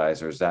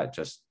exercise, or is that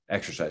just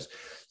exercise?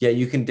 Yeah,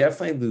 you can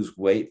definitely lose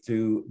weight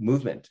through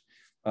movement.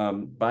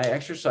 By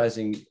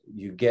exercising,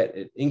 you get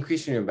an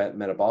increase in your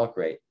metabolic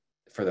rate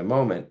for the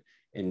moment,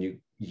 and you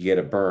get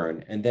a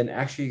burn, and then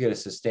actually you get a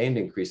sustained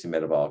increase in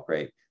metabolic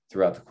rate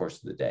throughout the course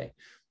of the day.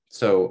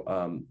 So,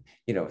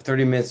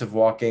 30 minutes of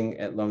walking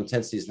at low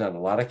intensity is not a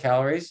lot of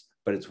calories,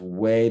 but it's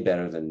way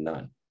better than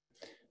none.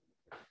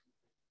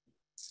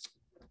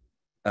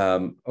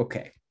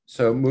 Okay,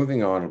 so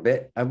moving on a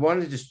bit, I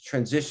wanted to just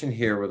transition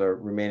here with our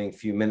remaining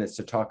few minutes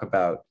to talk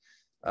about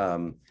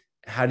um,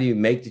 how do you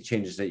make the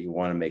changes that you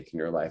want to make in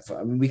your life.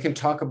 I mean, we can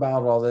talk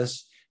about all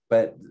this,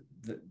 but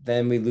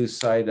then we lose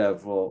sight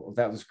of, well,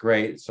 that was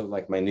great. So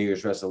like my New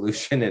Year's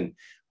resolution, and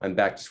I'm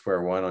back to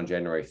square one on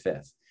January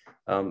 5th.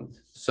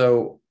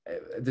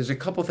 There's a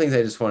couple things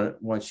I just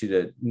want you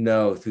to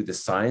know through the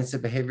science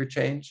of behavior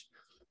change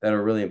that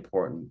are really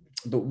important.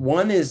 But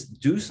one is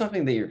do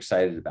something that you're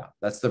excited about.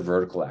 That's the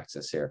vertical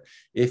axis here.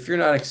 If you're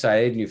not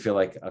excited and you feel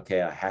like,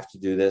 okay, I have to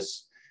do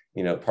this,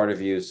 part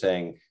of you is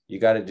saying, you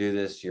got to do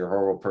this. You're a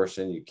horrible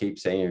person. You keep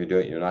saying you're going to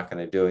do it. You're not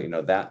going to do it.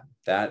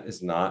 That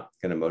is not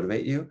going to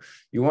motivate you.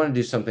 You want to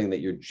do something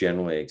that you're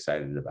generally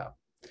excited about.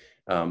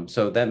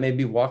 So that may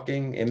be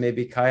walking, it may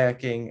be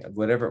kayaking,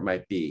 whatever it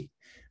might be.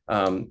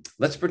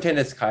 Let's pretend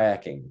it's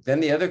kayaking. Then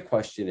the other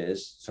question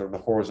is sort of the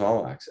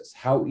horizontal axis.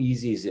 How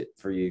easy is it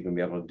for you to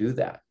be able to do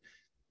that,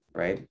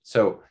 right?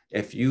 So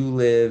if you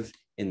live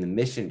in the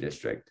Mission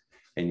District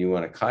and you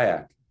want to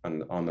kayak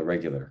on the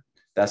regular,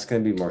 that's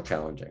going to be more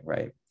challenging,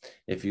 right?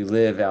 If you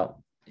live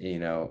out,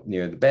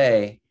 near the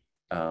bay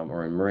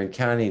or in Marin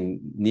County,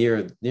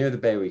 near the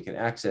bay where you can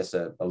access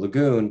a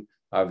lagoon,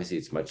 obviously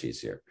it's much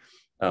easier.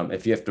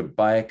 If you have to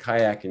buy a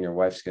kayak and your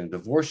wife's going to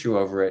divorce you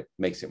over it,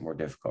 makes it more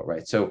difficult,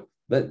 right? So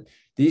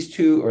these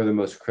two are the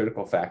most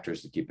critical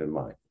factors to keep in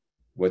mind.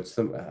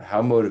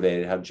 How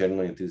motivated, how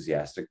generally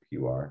enthusiastic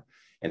you are,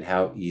 and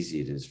how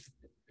easy it is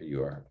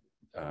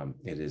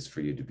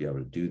for you to be able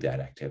to do that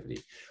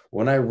activity.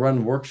 When I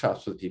run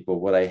workshops with people,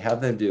 what I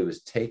have them do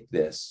is take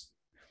this,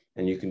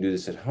 and you can do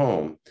this at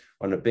home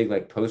on a big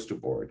like poster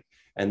board,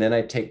 and then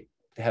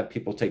have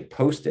people take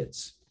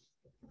Post-its,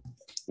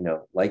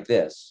 like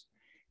this,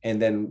 and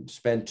then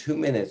spend 2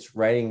 minutes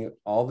writing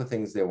all the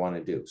things they want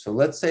to do. So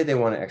let's say they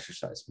want to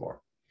exercise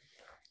more.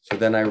 So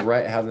then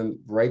have them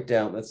write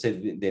down, let's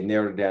say they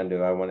narrowed it down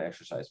to, I want to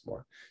exercise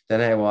more.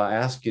 Then I will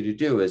ask you to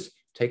do is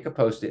take a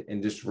Post-it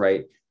and just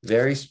write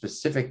very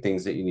specific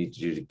things that you need to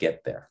do to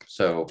get there.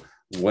 So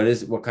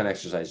what kind of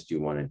exercise do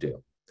you want to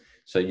do?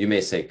 So you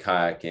may say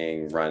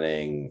kayaking,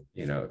 running,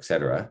 et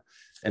cetera.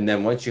 And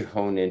then once you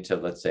hone into,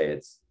 let's say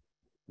it's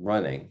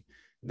running,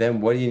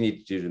 then what do you need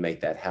to do to make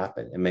that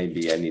happen? It may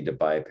be I need to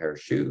buy a pair of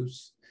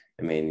shoes.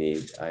 I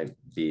need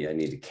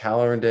to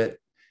calendar it.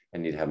 I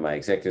need to have my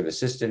executive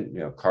assistant,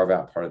 carve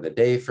out part of the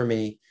day for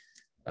me.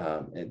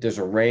 There's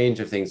a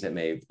range of things that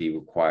may be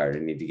required. I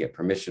need to get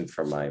permission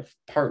from my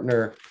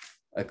partner,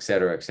 et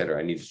cetera, et cetera.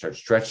 I need to start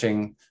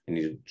stretching. I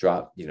need to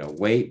drop,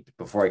 weight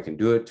before I can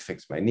do it to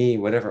fix my knee,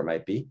 whatever it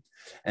might be.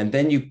 And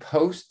then you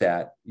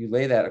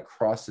lay that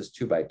across this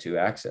 2x2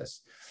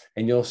 axis.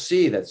 And you'll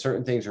see that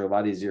certain things are a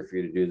lot easier for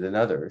you to do than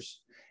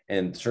others,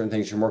 and certain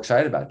things you're more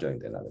excited about doing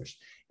than others.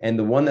 And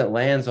the one that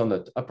lands on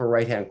the upper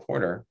right-hand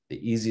corner, the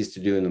easiest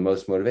to do and the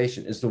most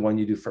motivation, is the one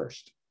you do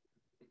first.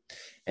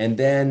 And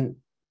then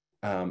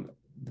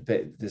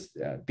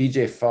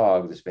BJ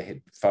Fogg, this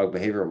Fogg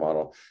behavioral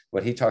model,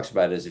 what he talks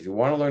about is if you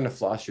want to learn to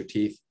floss your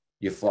teeth,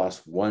 you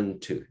floss one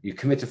tooth. You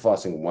commit to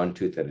flossing one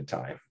tooth at a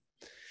time.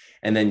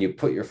 And then you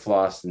put your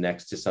floss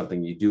next to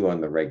something you do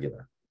on the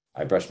regular.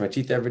 I brush my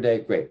teeth every day.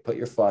 Great. Put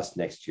your floss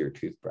next to your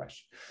toothbrush.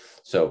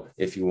 So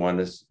if you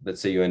want to,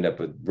 let's say you end up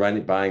with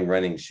buying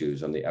running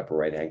shoes on the upper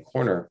right-hand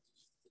corner,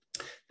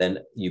 then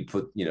you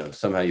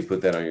somehow you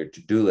put that on your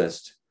to-do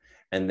list.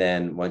 And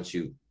then once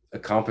you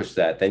accomplish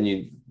that,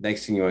 then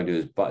next thing you want to do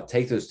is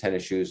take those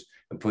tennis shoes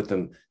and put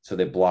them so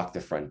they block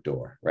the front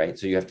door, right?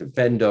 So you have to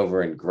bend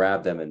over and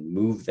grab them and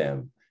move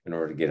them in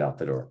order to get out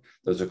the door.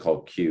 Those are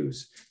called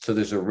cues. So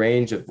there's a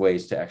range of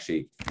ways to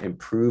actually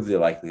improve the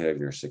likelihood of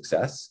your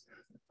success.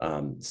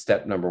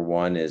 Step number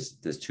one is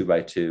this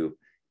 2x2.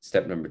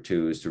 Step number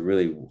two is to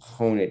really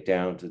hone it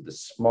down to the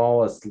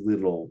smallest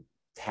little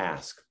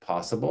task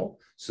possible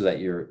so that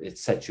it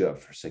sets you up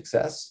for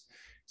success.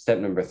 Step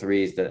number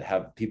three is to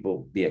have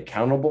people be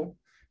accountable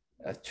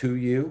to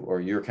you, or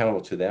you're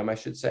accountable to them, I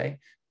should say,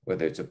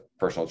 whether it's a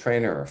personal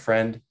trainer or a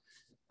friend.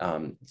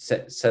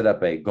 Set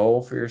up a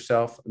goal for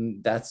yourself.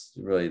 And that's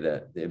really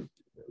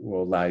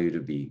will allow you to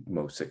be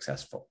most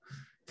successful.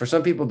 For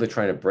some people, they're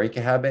trying to break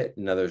a habit,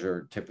 and others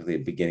are typically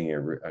beginning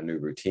a new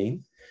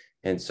routine.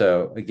 And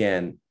so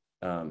again,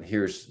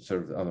 here's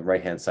sort of on the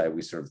right-hand side,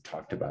 we sort of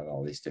talked about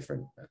all these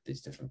different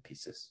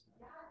pieces.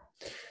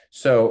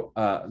 So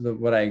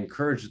what I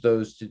encourage for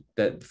those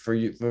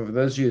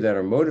of you that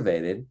are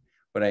motivated,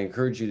 what I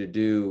encourage you to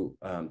do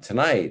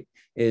tonight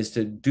is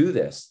to do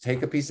this.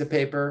 Take a piece of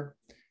paper,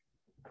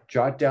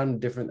 jot down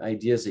different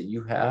ideas that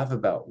you have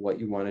about what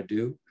you want to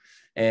do,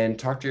 and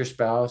talk to your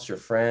spouse, your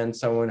friend,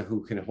 someone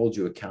who can hold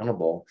you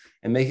accountable,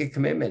 and make a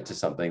commitment to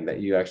something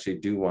that you actually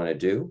do want to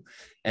do.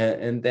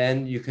 And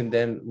then you can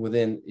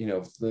within,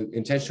 the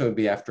intention would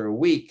be after a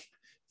week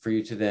for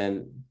you to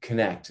then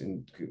connect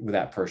with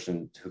that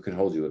person who can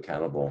hold you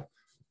accountable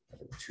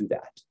to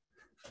that.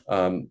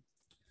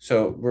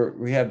 So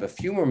we have a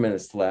few more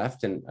minutes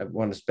left, and I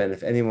want to spend,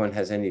 if anyone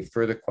has any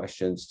further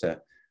questions,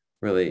 to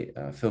really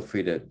feel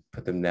free to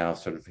put them now.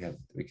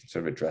 We can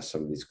sort of address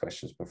some of these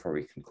questions before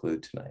we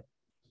conclude tonight.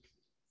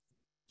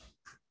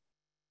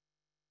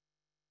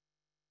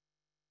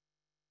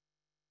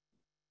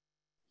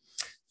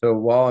 So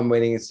while I'm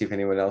waiting and see if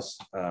anyone else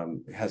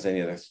has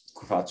any other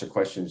thoughts or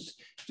questions,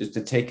 just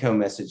the take-home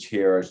message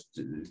here is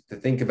to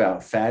think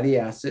about fatty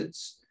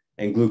acids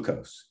and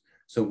glucose.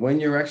 So when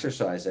you're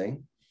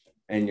exercising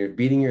and you're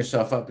beating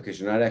yourself up because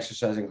you're not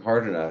exercising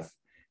hard enough,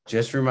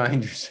 just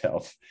remind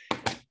yourself,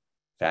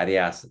 fatty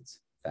acids,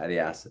 fatty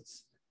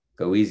acids.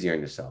 Go easy on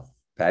yourself.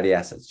 Fatty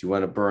acids. You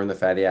want to burn the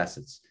fatty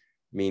acids,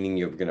 meaning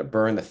you're going to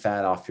burn the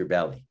fat off your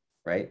belly,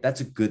 right?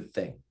 That's a good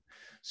thing.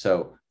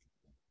 So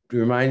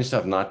remind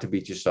yourself not to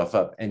beat yourself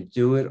up and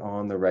do it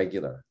on the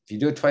regular. If you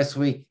do it twice a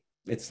week,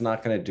 it's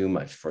not going to do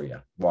much for you.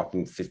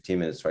 Walking 15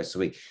 minutes twice a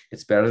week,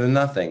 it's better than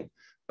nothing,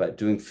 but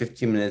doing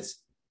 15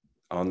 minutes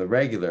on the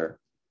regular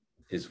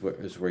is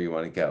where you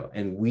want to go,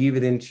 and weave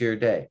it into your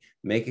day.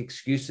 Make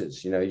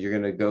excuses. You know, you're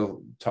going to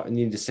go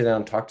need to sit down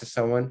and talk to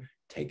someone,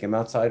 take them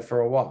outside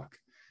for a walk.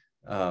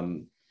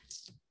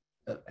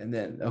 And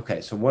then, okay,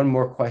 so one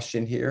more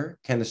question here.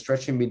 Can the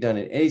stretching be done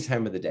at any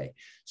time of the day?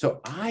 So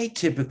I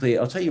typically,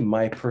 I'll tell you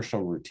my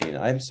personal routine.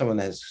 I'm someone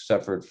that has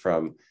suffered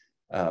from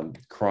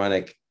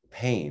chronic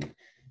pain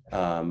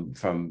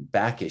from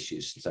back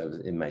issues since I was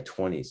in my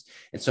 20s.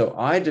 And so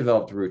I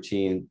developed a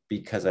routine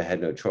because I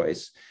had no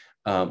choice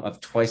of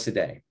twice a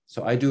day.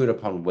 So I do it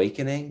upon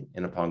awakening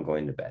and upon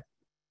going to bed.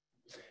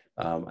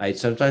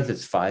 Sometimes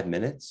it's 5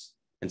 minutes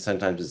and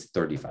sometimes it's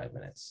 35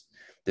 minutes,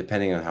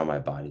 depending on how my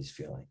body's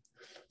feeling.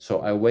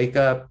 So I wake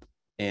up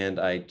and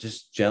I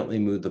just gently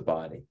move the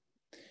body.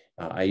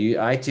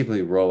 I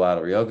typically roll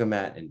out a yoga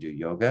mat and do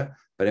yoga,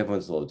 but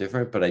everyone's a little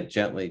different, but I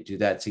gently do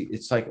that. See,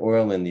 it's like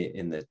oil in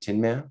the Tin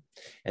Man.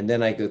 And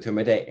then I go through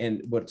my day.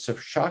 And what's so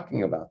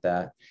shocking about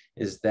that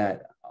is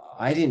that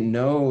I didn't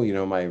know,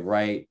 my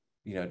right,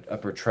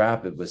 upper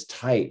trap, it was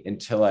tight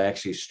until I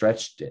actually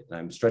stretched it. And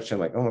I'm stretching,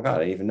 I'm like, oh my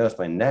God, I even noticed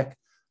my neck.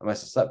 I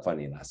must have slept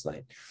funny last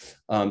night.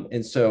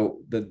 And so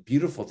the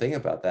beautiful thing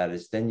about that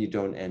is then you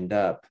don't end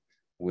up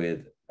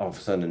with all of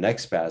a sudden a neck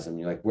spasm.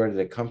 You're like, where did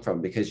it come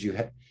from? Because you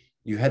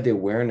had the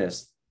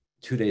awareness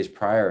 2 days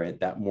prior, and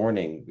that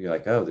morning, you're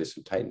like, oh, there's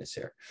some tightness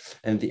here.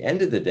 And at the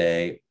end of the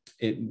day,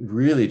 it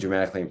really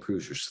dramatically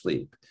improves your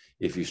sleep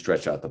if you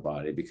stretch out the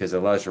body, because it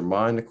allows your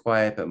mind to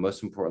quiet. But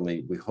most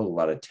importantly, we hold a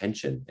lot of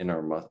tension in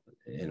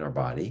our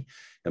body.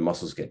 The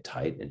muscles get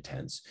tight and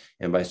tense.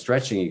 And by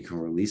stretching, you can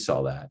release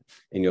all that,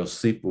 and your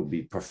sleep will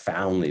be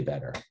profoundly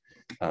better.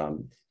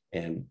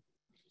 And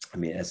I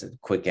mean, as a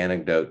quick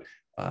anecdote,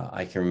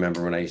 I can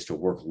remember when I used to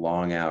work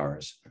long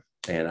hours,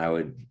 and I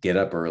would get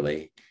up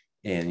early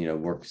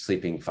and work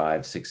sleeping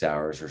 5-6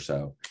 hours or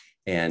so.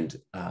 And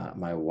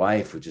my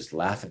wife would just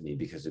laugh at me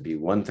because it'd be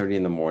 1:30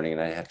 in the morning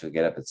and I have to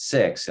get up at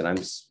 6, and I'm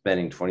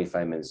spending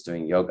 25 minutes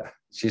doing yoga.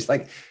 She's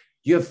like,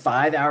 you have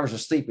 5 hours of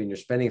sleep and you're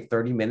spending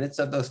 30 minutes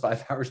of those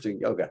 5 hours doing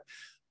yoga.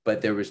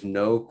 But there was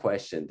no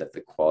question that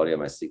the quality of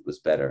my sleep was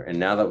better. And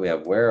now that we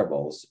have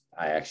wearables,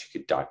 I actually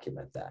could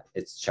document that.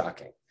 It's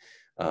shocking.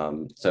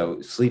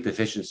 So sleep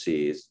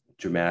efficiency is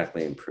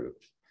dramatically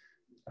improved.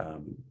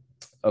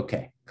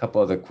 Okay, a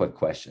couple other quick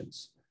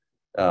questions.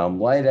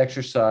 Light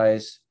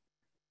exercise,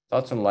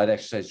 thoughts on light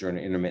exercise during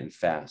an intermittent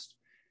fast?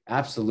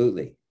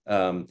 Absolutely.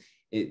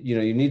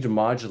 You need to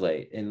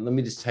modulate. And let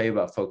me just tell you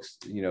about folks,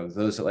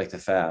 those that like to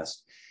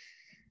fast,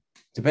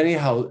 depending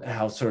on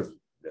how sort of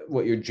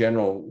what your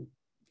general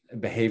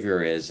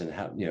behavior is and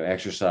how,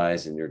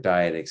 exercise and your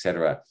diet, et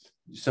cetera.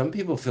 Some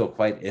people feel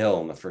quite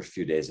ill in the first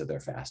few days of their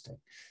fasting.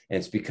 And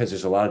it's because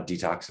there's a lot of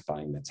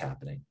detoxifying that's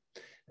happening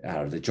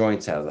out of the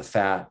joints, out of the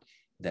fat,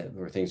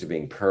 where things are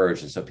being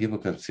purged. And so people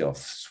can feel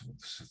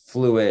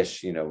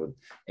fluish, with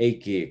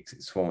achy,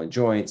 swollen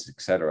joints,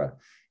 et cetera.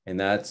 And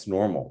that's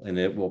normal, and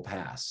it will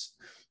pass.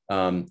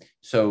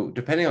 So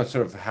depending on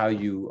sort of how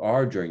you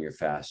are during your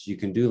fast, you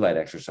can do light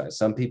exercise.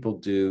 Some people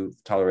do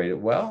tolerate it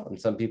well, and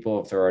some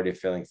people, if they're already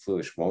feeling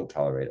fluish, won't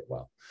tolerate it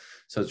well.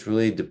 So it's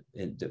really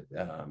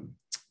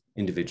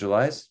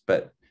individualized,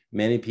 but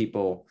many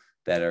people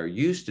that are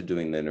used to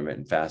doing the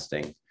intermittent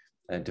fasting,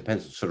 it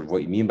depends on sort of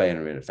what you mean by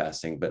intermittent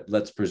fasting, but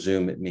let's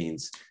presume it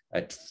means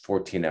a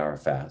 14-hour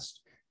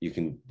fast. You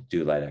can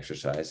do light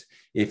exercise.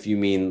 If you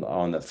mean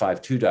on the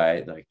 5-2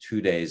 diet, like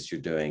 2 days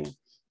you're doing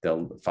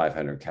the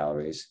 500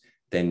 calories,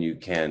 then you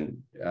can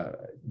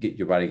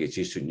your body gets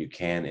used to it and you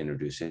can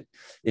introduce it.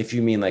 If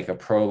you mean like a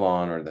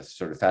prolon or the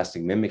sort of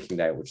fasting mimicking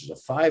diet, which is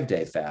a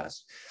 5-day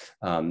fast,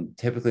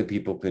 typically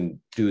people can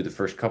do the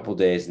first couple of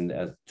days,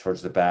 and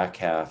towards the back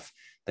half,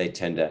 they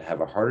tend to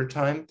have a harder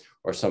time.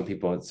 Or some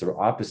people, it's the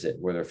opposite,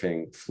 where they're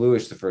feeling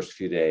fluish the first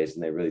few days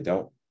and they really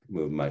don't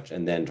move much.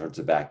 And then towards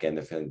the back end,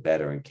 they're feeling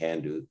better and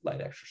can do light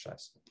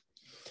exercise.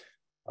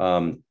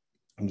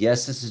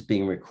 Yes, this is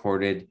being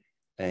recorded,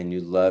 and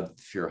you'd love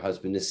for your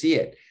husband to see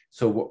it.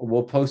 So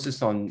we'll post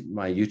this on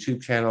my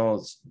YouTube channel.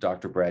 It's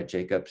Dr. Brad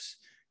Jacobs'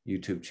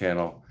 YouTube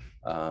channel.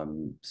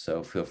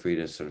 So feel free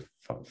to sort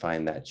of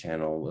find that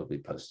channel. It'll be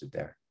posted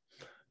there.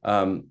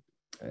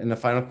 And the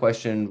final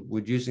question,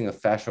 would using a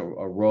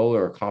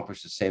roller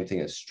accomplish the same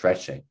thing as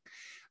stretching?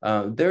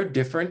 They're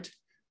different,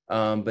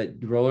 but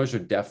rollers are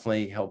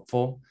definitely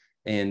helpful.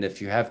 And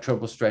if you have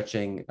trouble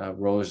stretching,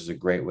 rollers is a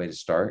great way to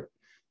start.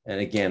 And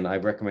again, I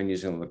recommend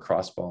using a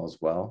lacrosse ball as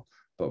well,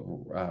 but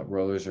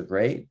rollers are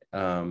great.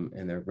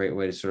 And they're a great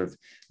way to sort of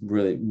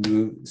really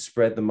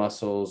spread the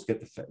muscles,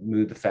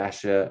 move the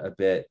fascia a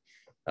bit.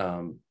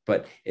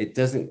 But it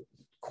doesn't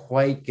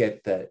quite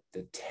get the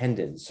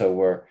tendon. So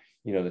where,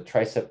 the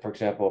tricep, for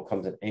example,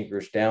 comes and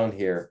anchors down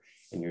here,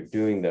 and you're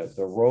doing the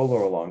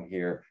roller along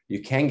here,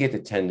 you can get the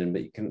tendon,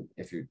 but you can,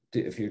 if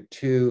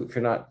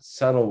you're not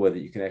subtle with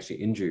it, you can actually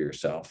injure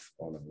yourself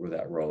with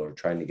that roller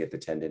trying to get the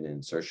tendon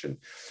insertion.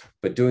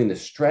 But doing the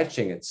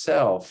stretching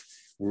itself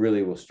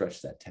really will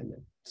stretch that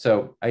tendon.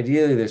 So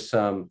ideally, there's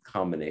some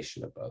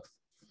combination of both.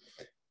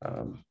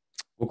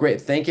 Well, great.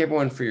 Thank you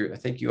all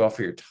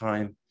for your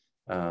time.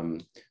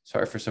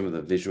 Sorry for some of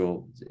the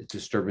visual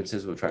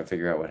disturbances. We'll try and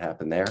figure out what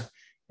happened there.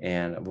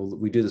 And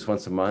we do this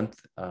once a month.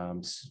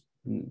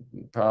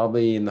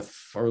 Probably in the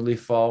early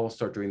fall, we'll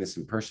start doing this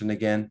in person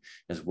again,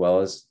 as well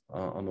as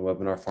on the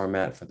webinar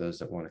format for those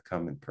that want to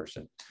come in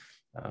person.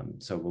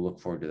 So we'll look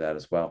forward to that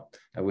as well.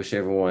 I wish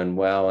everyone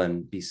well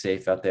and be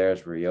safe out there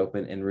as we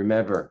reopen. And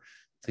remember,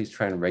 please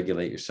try and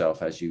regulate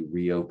yourself as you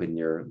reopen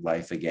your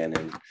life again,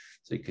 and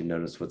so you can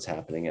notice what's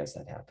happening as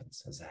that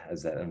happens,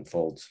 as that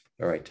unfolds.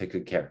 All right, take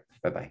good care.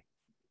 Bye-bye.